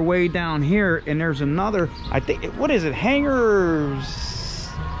make our way down here, and there's another, I think, what is it, hangars?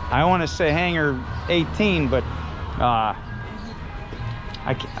 I want to say hangar 18, but I'll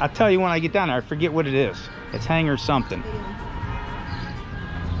tell you when I get down there. I forget what it is. It's hangar something.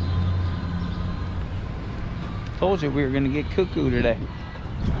 Told you we were gonna get cuckoo today.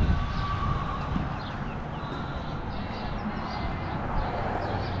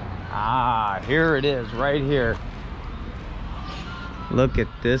 Ah, here it is, right here. Look at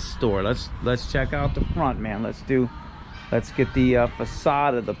this store. Let's check out the front, man. Let's get the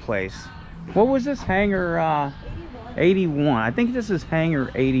facade of the place. What was this? Hangar 81. I think this is hangar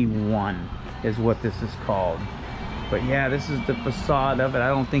 81 is what this is called. But yeah, this is the facade of it. I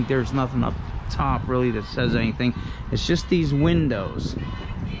don't think there's nothing up top really that says anything. It's just these windows.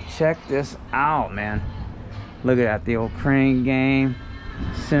 Check this out, man. Look at that, the old crane game.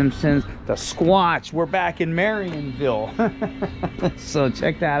 Simpsons, the Squatch. We're back in Marionville. So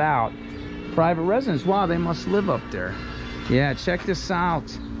check that out. Private residence. Wow, they must live up there. Yeah, check this out.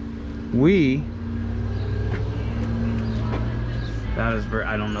 That is very,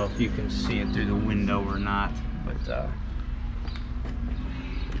 I don't know if you can see it through the window or not, but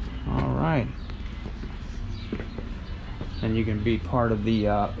all right. And you can be part of the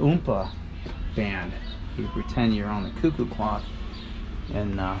Oompa band. You pretend you're on the Cuckoo Clock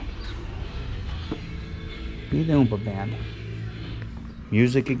and be the Oompa band.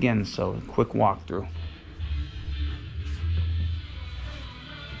 Music again, so quick walkthrough.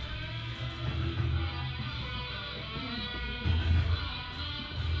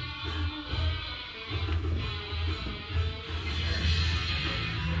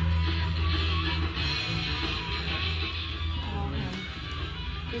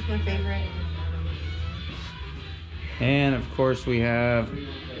 He's my favorite. And of course we have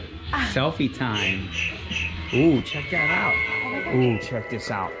selfie time. Ooh, check that out. Ooh, check this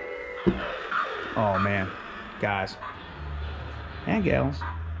out. Oh man, guys and gals.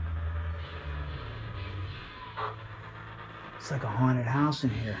 It's like a haunted house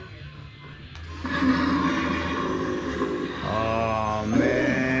in here. Oh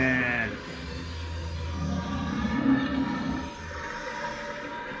man.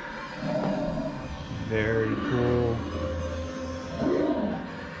 Very cool.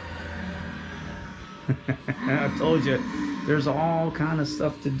 I told you, there's all kind of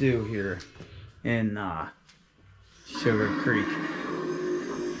stuff to do here in Sugarcreek.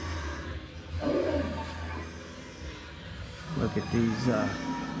 Look at these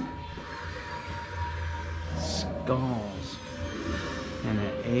skulls and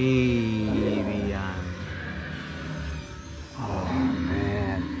an avian. Oh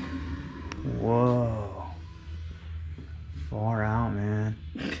man. Whoa. Far out, man.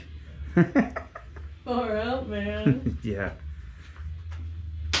 Far out, man. Yeah.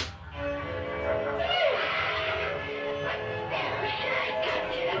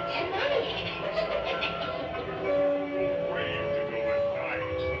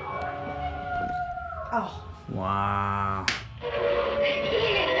 Oh. Wow.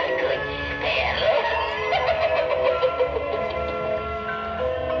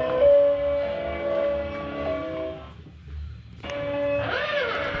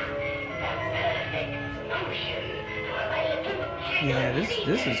 Yeah,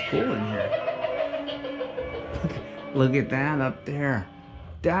 this is cool in here. Look at that up there.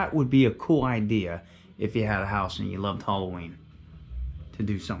 That would be a cool idea if you had a house and you loved Halloween, to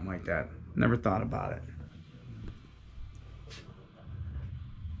do something like that. Never thought about it.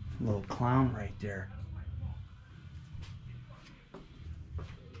 Little clown right there.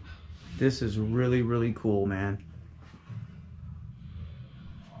 This is really, really cool, man.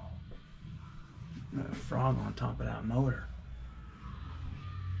 Got a frog on top of that motor.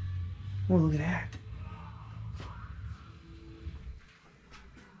 Oh, look at that.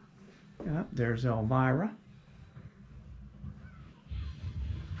 Yep, there's Elvira.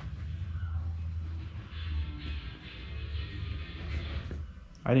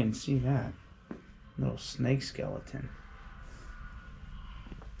 I didn't see that. Little snake skeleton.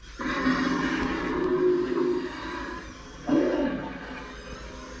 Up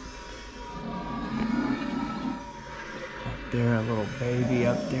there, a little baby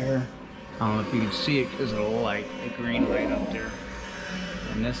up there. I don't know if you can see it because of the light, the green light up there.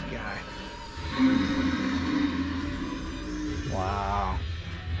 And this guy. Wow.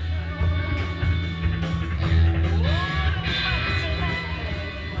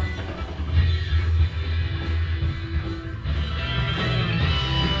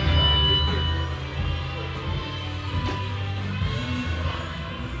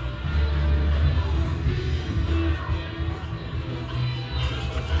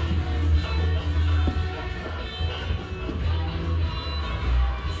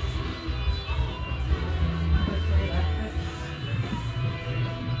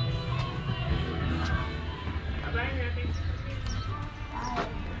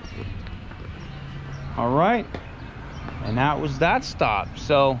 All right, and that was that stop.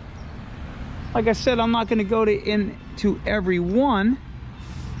 So like I said, I'm not going to go into every one,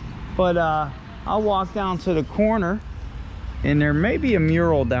 but I'll walk down to the corner, and there may be a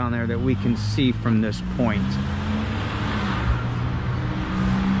mural down there that we can see from this point.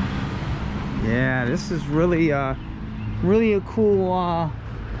 Yeah, this is really really a cool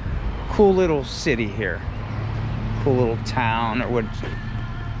cool little city here, cool little town, or what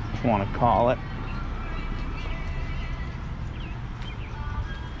you want to call it.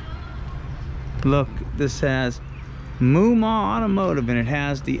 Look, this has Muma Automotive, and it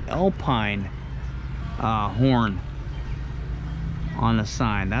has the Alpine horn on the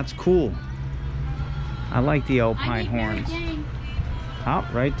sign. That's cool. I like the Alpine horns. Oh,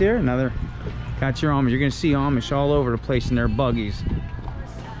 right there, another. Got your Amish. You're gonna see Amish all over the place in their buggies.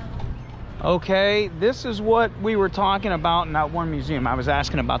 Okay, this is what we were talking about in that one museum. I was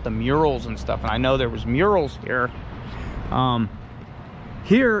asking about the murals and stuff, and I know there was murals here.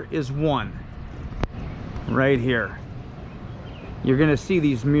 Here is one. Right here. You're gonna see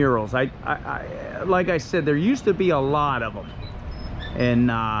these murals. I like I said, there used to be a lot of them. And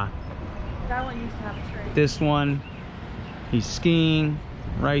That one used to have a train. this one, he's skiing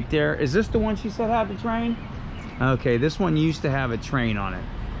right there. Is this the one she said had the train? Okay, this one used to have a train on it.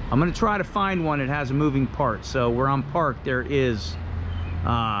 I'm gonna try to find one that has a moving part. So where I'm parked, there is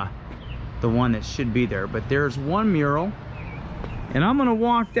the one that should be there. But there's one mural, and I'm gonna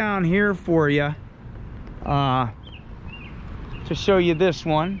walk down here for you to show you this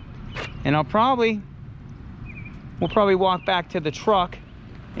one, and we'll probably walk back to the truck,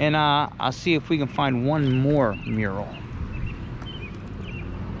 and I'll see if we can find one more mural.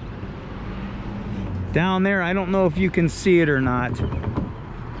 Down there, I don't know if you can see it or not.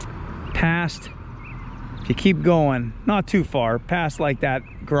 Past, if you keep going, not too far, past like that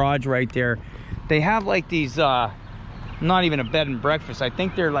garage right there, they have like these, not even a bed and breakfast. I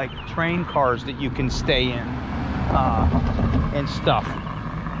think they're like train cars that you can stay in and stuff.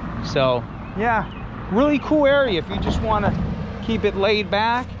 So yeah, really cool area if you just want to keep it laid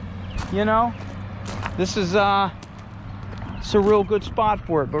back, you know. This is it's a real good spot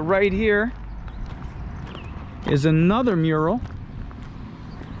for it. But right here is another mural,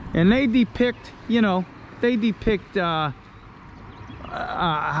 and they depict, you know,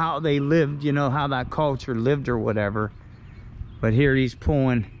 how they lived, you know, how that culture lived or whatever. But here he's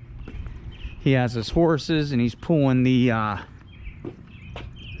pulling, he has his horses, and he's pulling the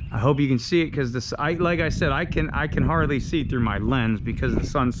I hope you can see it, because this, like I said, I can hardly see through my lens because the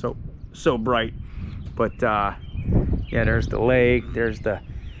sun's so bright. But yeah, there's the lake, there's the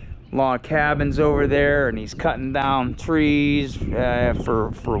log cabins over there, and he's cutting down trees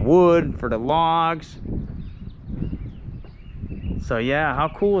for wood, for the logs. So yeah, how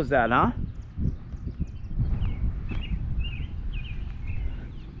cool is that, huh?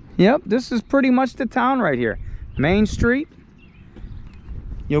 Yep, this is pretty much the town right here. Main Street.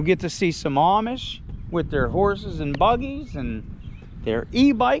 You'll get to see some Amish with their horses and buggies and their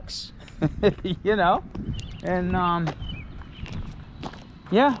e-bikes, you know. And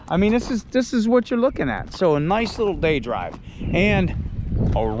yeah, I mean, this is what you're looking at. So a nice little day drive.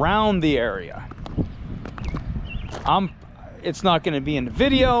 And around the area, it's not going to be in the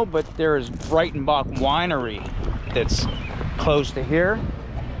video, but there is Breitenbach Winery that's close to here.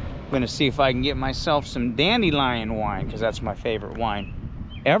 I'm going to see if I can get myself some dandelion wine, because that's my favorite wine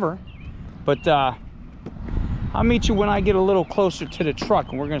ever. But I'll meet you when I get a little closer to the truck,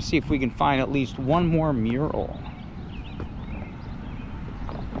 and we're going to see if we can find at least one more mural.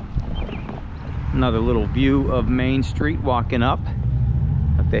 Another little view of Main Street walking up.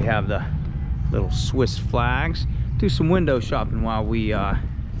 But they have the little Swiss flags. Do some window shopping while we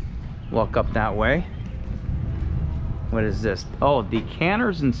walk up that way. What is this? Oh,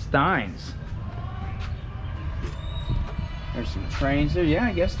 decanters and steins. There's some trains there. Yeah,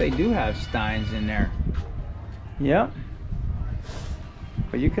 I guess they do have steins in there. Yep.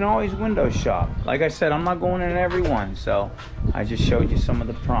 But you can always window shop. Like I said, I'm not going in every one, so I just showed you some of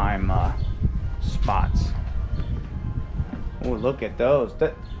the prime spots. Oh, look at those.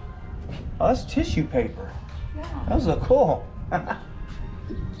 Oh, that's tissue paper. Yeah. Those look cool.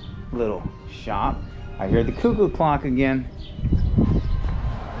 Little shop. I hear the cuckoo clock again.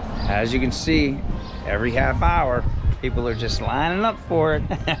 As you can see, every half hour, people are just lining up for it.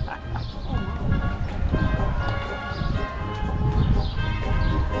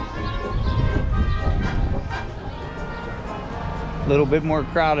 A little bit more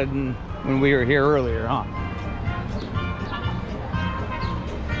crowded than when we were here earlier, huh?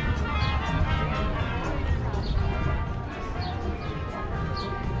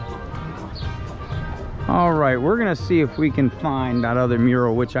 right, we're gonna see if we can find that other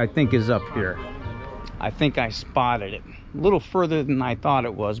mural, which I think is up here. I think I spotted it a little further than I thought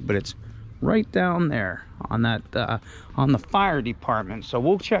it was, but it's right down there on that on the fire department. So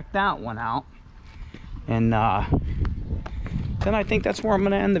we'll check that one out, and then I think that's where I'm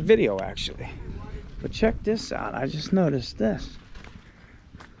gonna end the video, actually. But check this out. I just noticed this.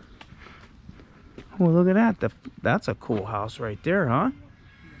 Oh, look at that. That's a cool house right there, huh?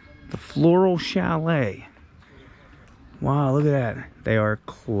 The Floral Chalet. Wow, look at that. They are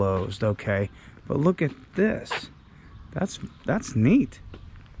closed, okay. But look at this. That's neat.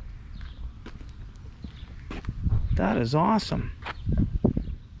 That is awesome.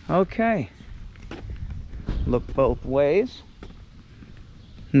 Okay. Look both ways.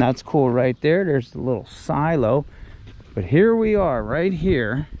 And that's cool right there. There's the little silo. But here we are, right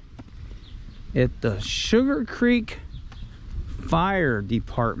here at the Sugarcreek Fire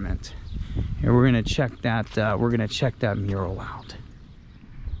Department. And we're gonna check that mural out.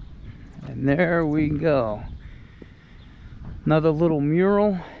 And there we go. Another little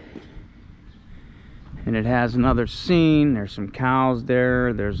mural. And it has another scene. There's some cows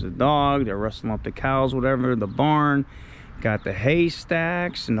there. There's a dog. They're rustling up the cows, whatever. The barn. Got the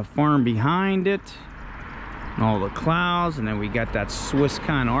haystacks and the farm behind it. And all the clouds. And then we got that Swiss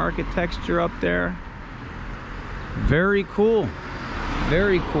kind of architecture up there. Very cool.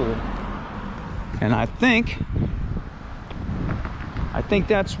 Very cool. And I think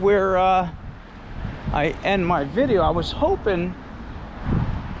that's where I end my video. I was hoping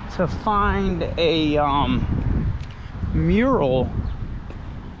to find a mural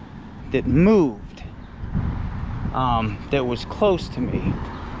that moved, that was close to me.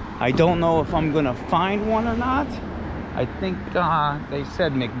 I don't know if I'm gonna find one or not. I think they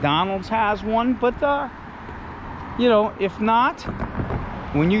said McDonald's has one, but you know, if not,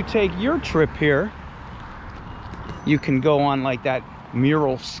 when you take your trip here, you can go on like that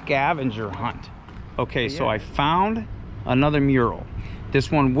mural scavenger hunt. Okay, so I found another mural.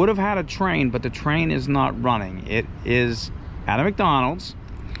 This one would have had a train, but the train is not running. It is at a McDonald's,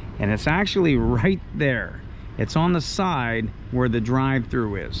 and it's actually right there. It's on the side where the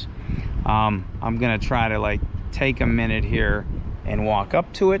drive-through is. I'm gonna try to like take a minute here and walk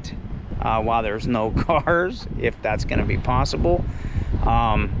up to it while there's no cars, if that's gonna be possible.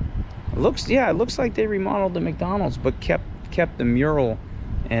 It looks like they remodeled the McDonald's, but kept the mural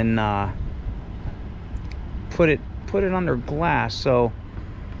and put it under glass. So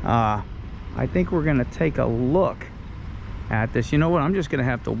I think we're gonna take a look at this. You know what, I'm just gonna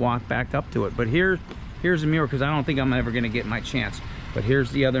have to walk back up to it. But here's a mural, because I don't think I'm ever gonna get my chance. But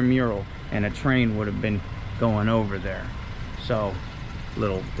here's the other mural, and a train would have been going over there. So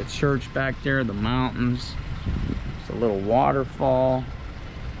the church back there, the mountains, it's a little waterfall,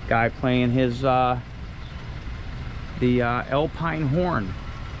 guy playing his the Alpine horn,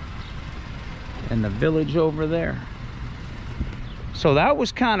 and the village over there. So that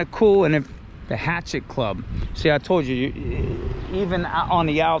was kind of cool. And if the Hatchet Club, see, I told you, even on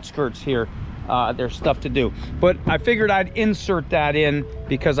the outskirts here, there's stuff to do. But I figured I'd insert that in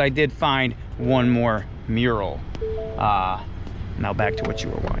because I did find one more mural. Now back to what you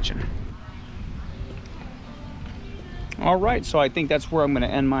were watching. All right, so I think that's where I'm going to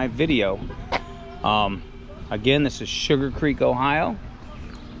end my video. Again, this is Sugarcreek, Ohio.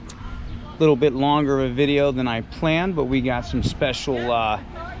 A little bit longer of a video than I planned, but we got some special,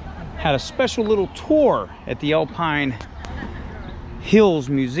 had a special little tour at the Alpine Hill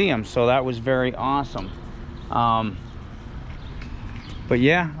Museum, so that was very awesome. But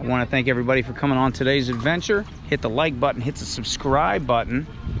yeah, I want to thank everybody for coming on today's adventure. Hit the like button, hit the subscribe button,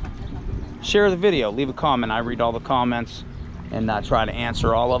 share the video, leave a comment. I read all the comments and try to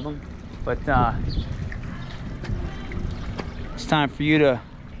answer all of them. But it's time for you to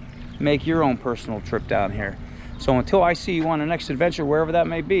make your own personal trip down here. So until I see you on the next adventure, wherever that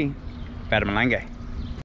may be, Bada Malenge.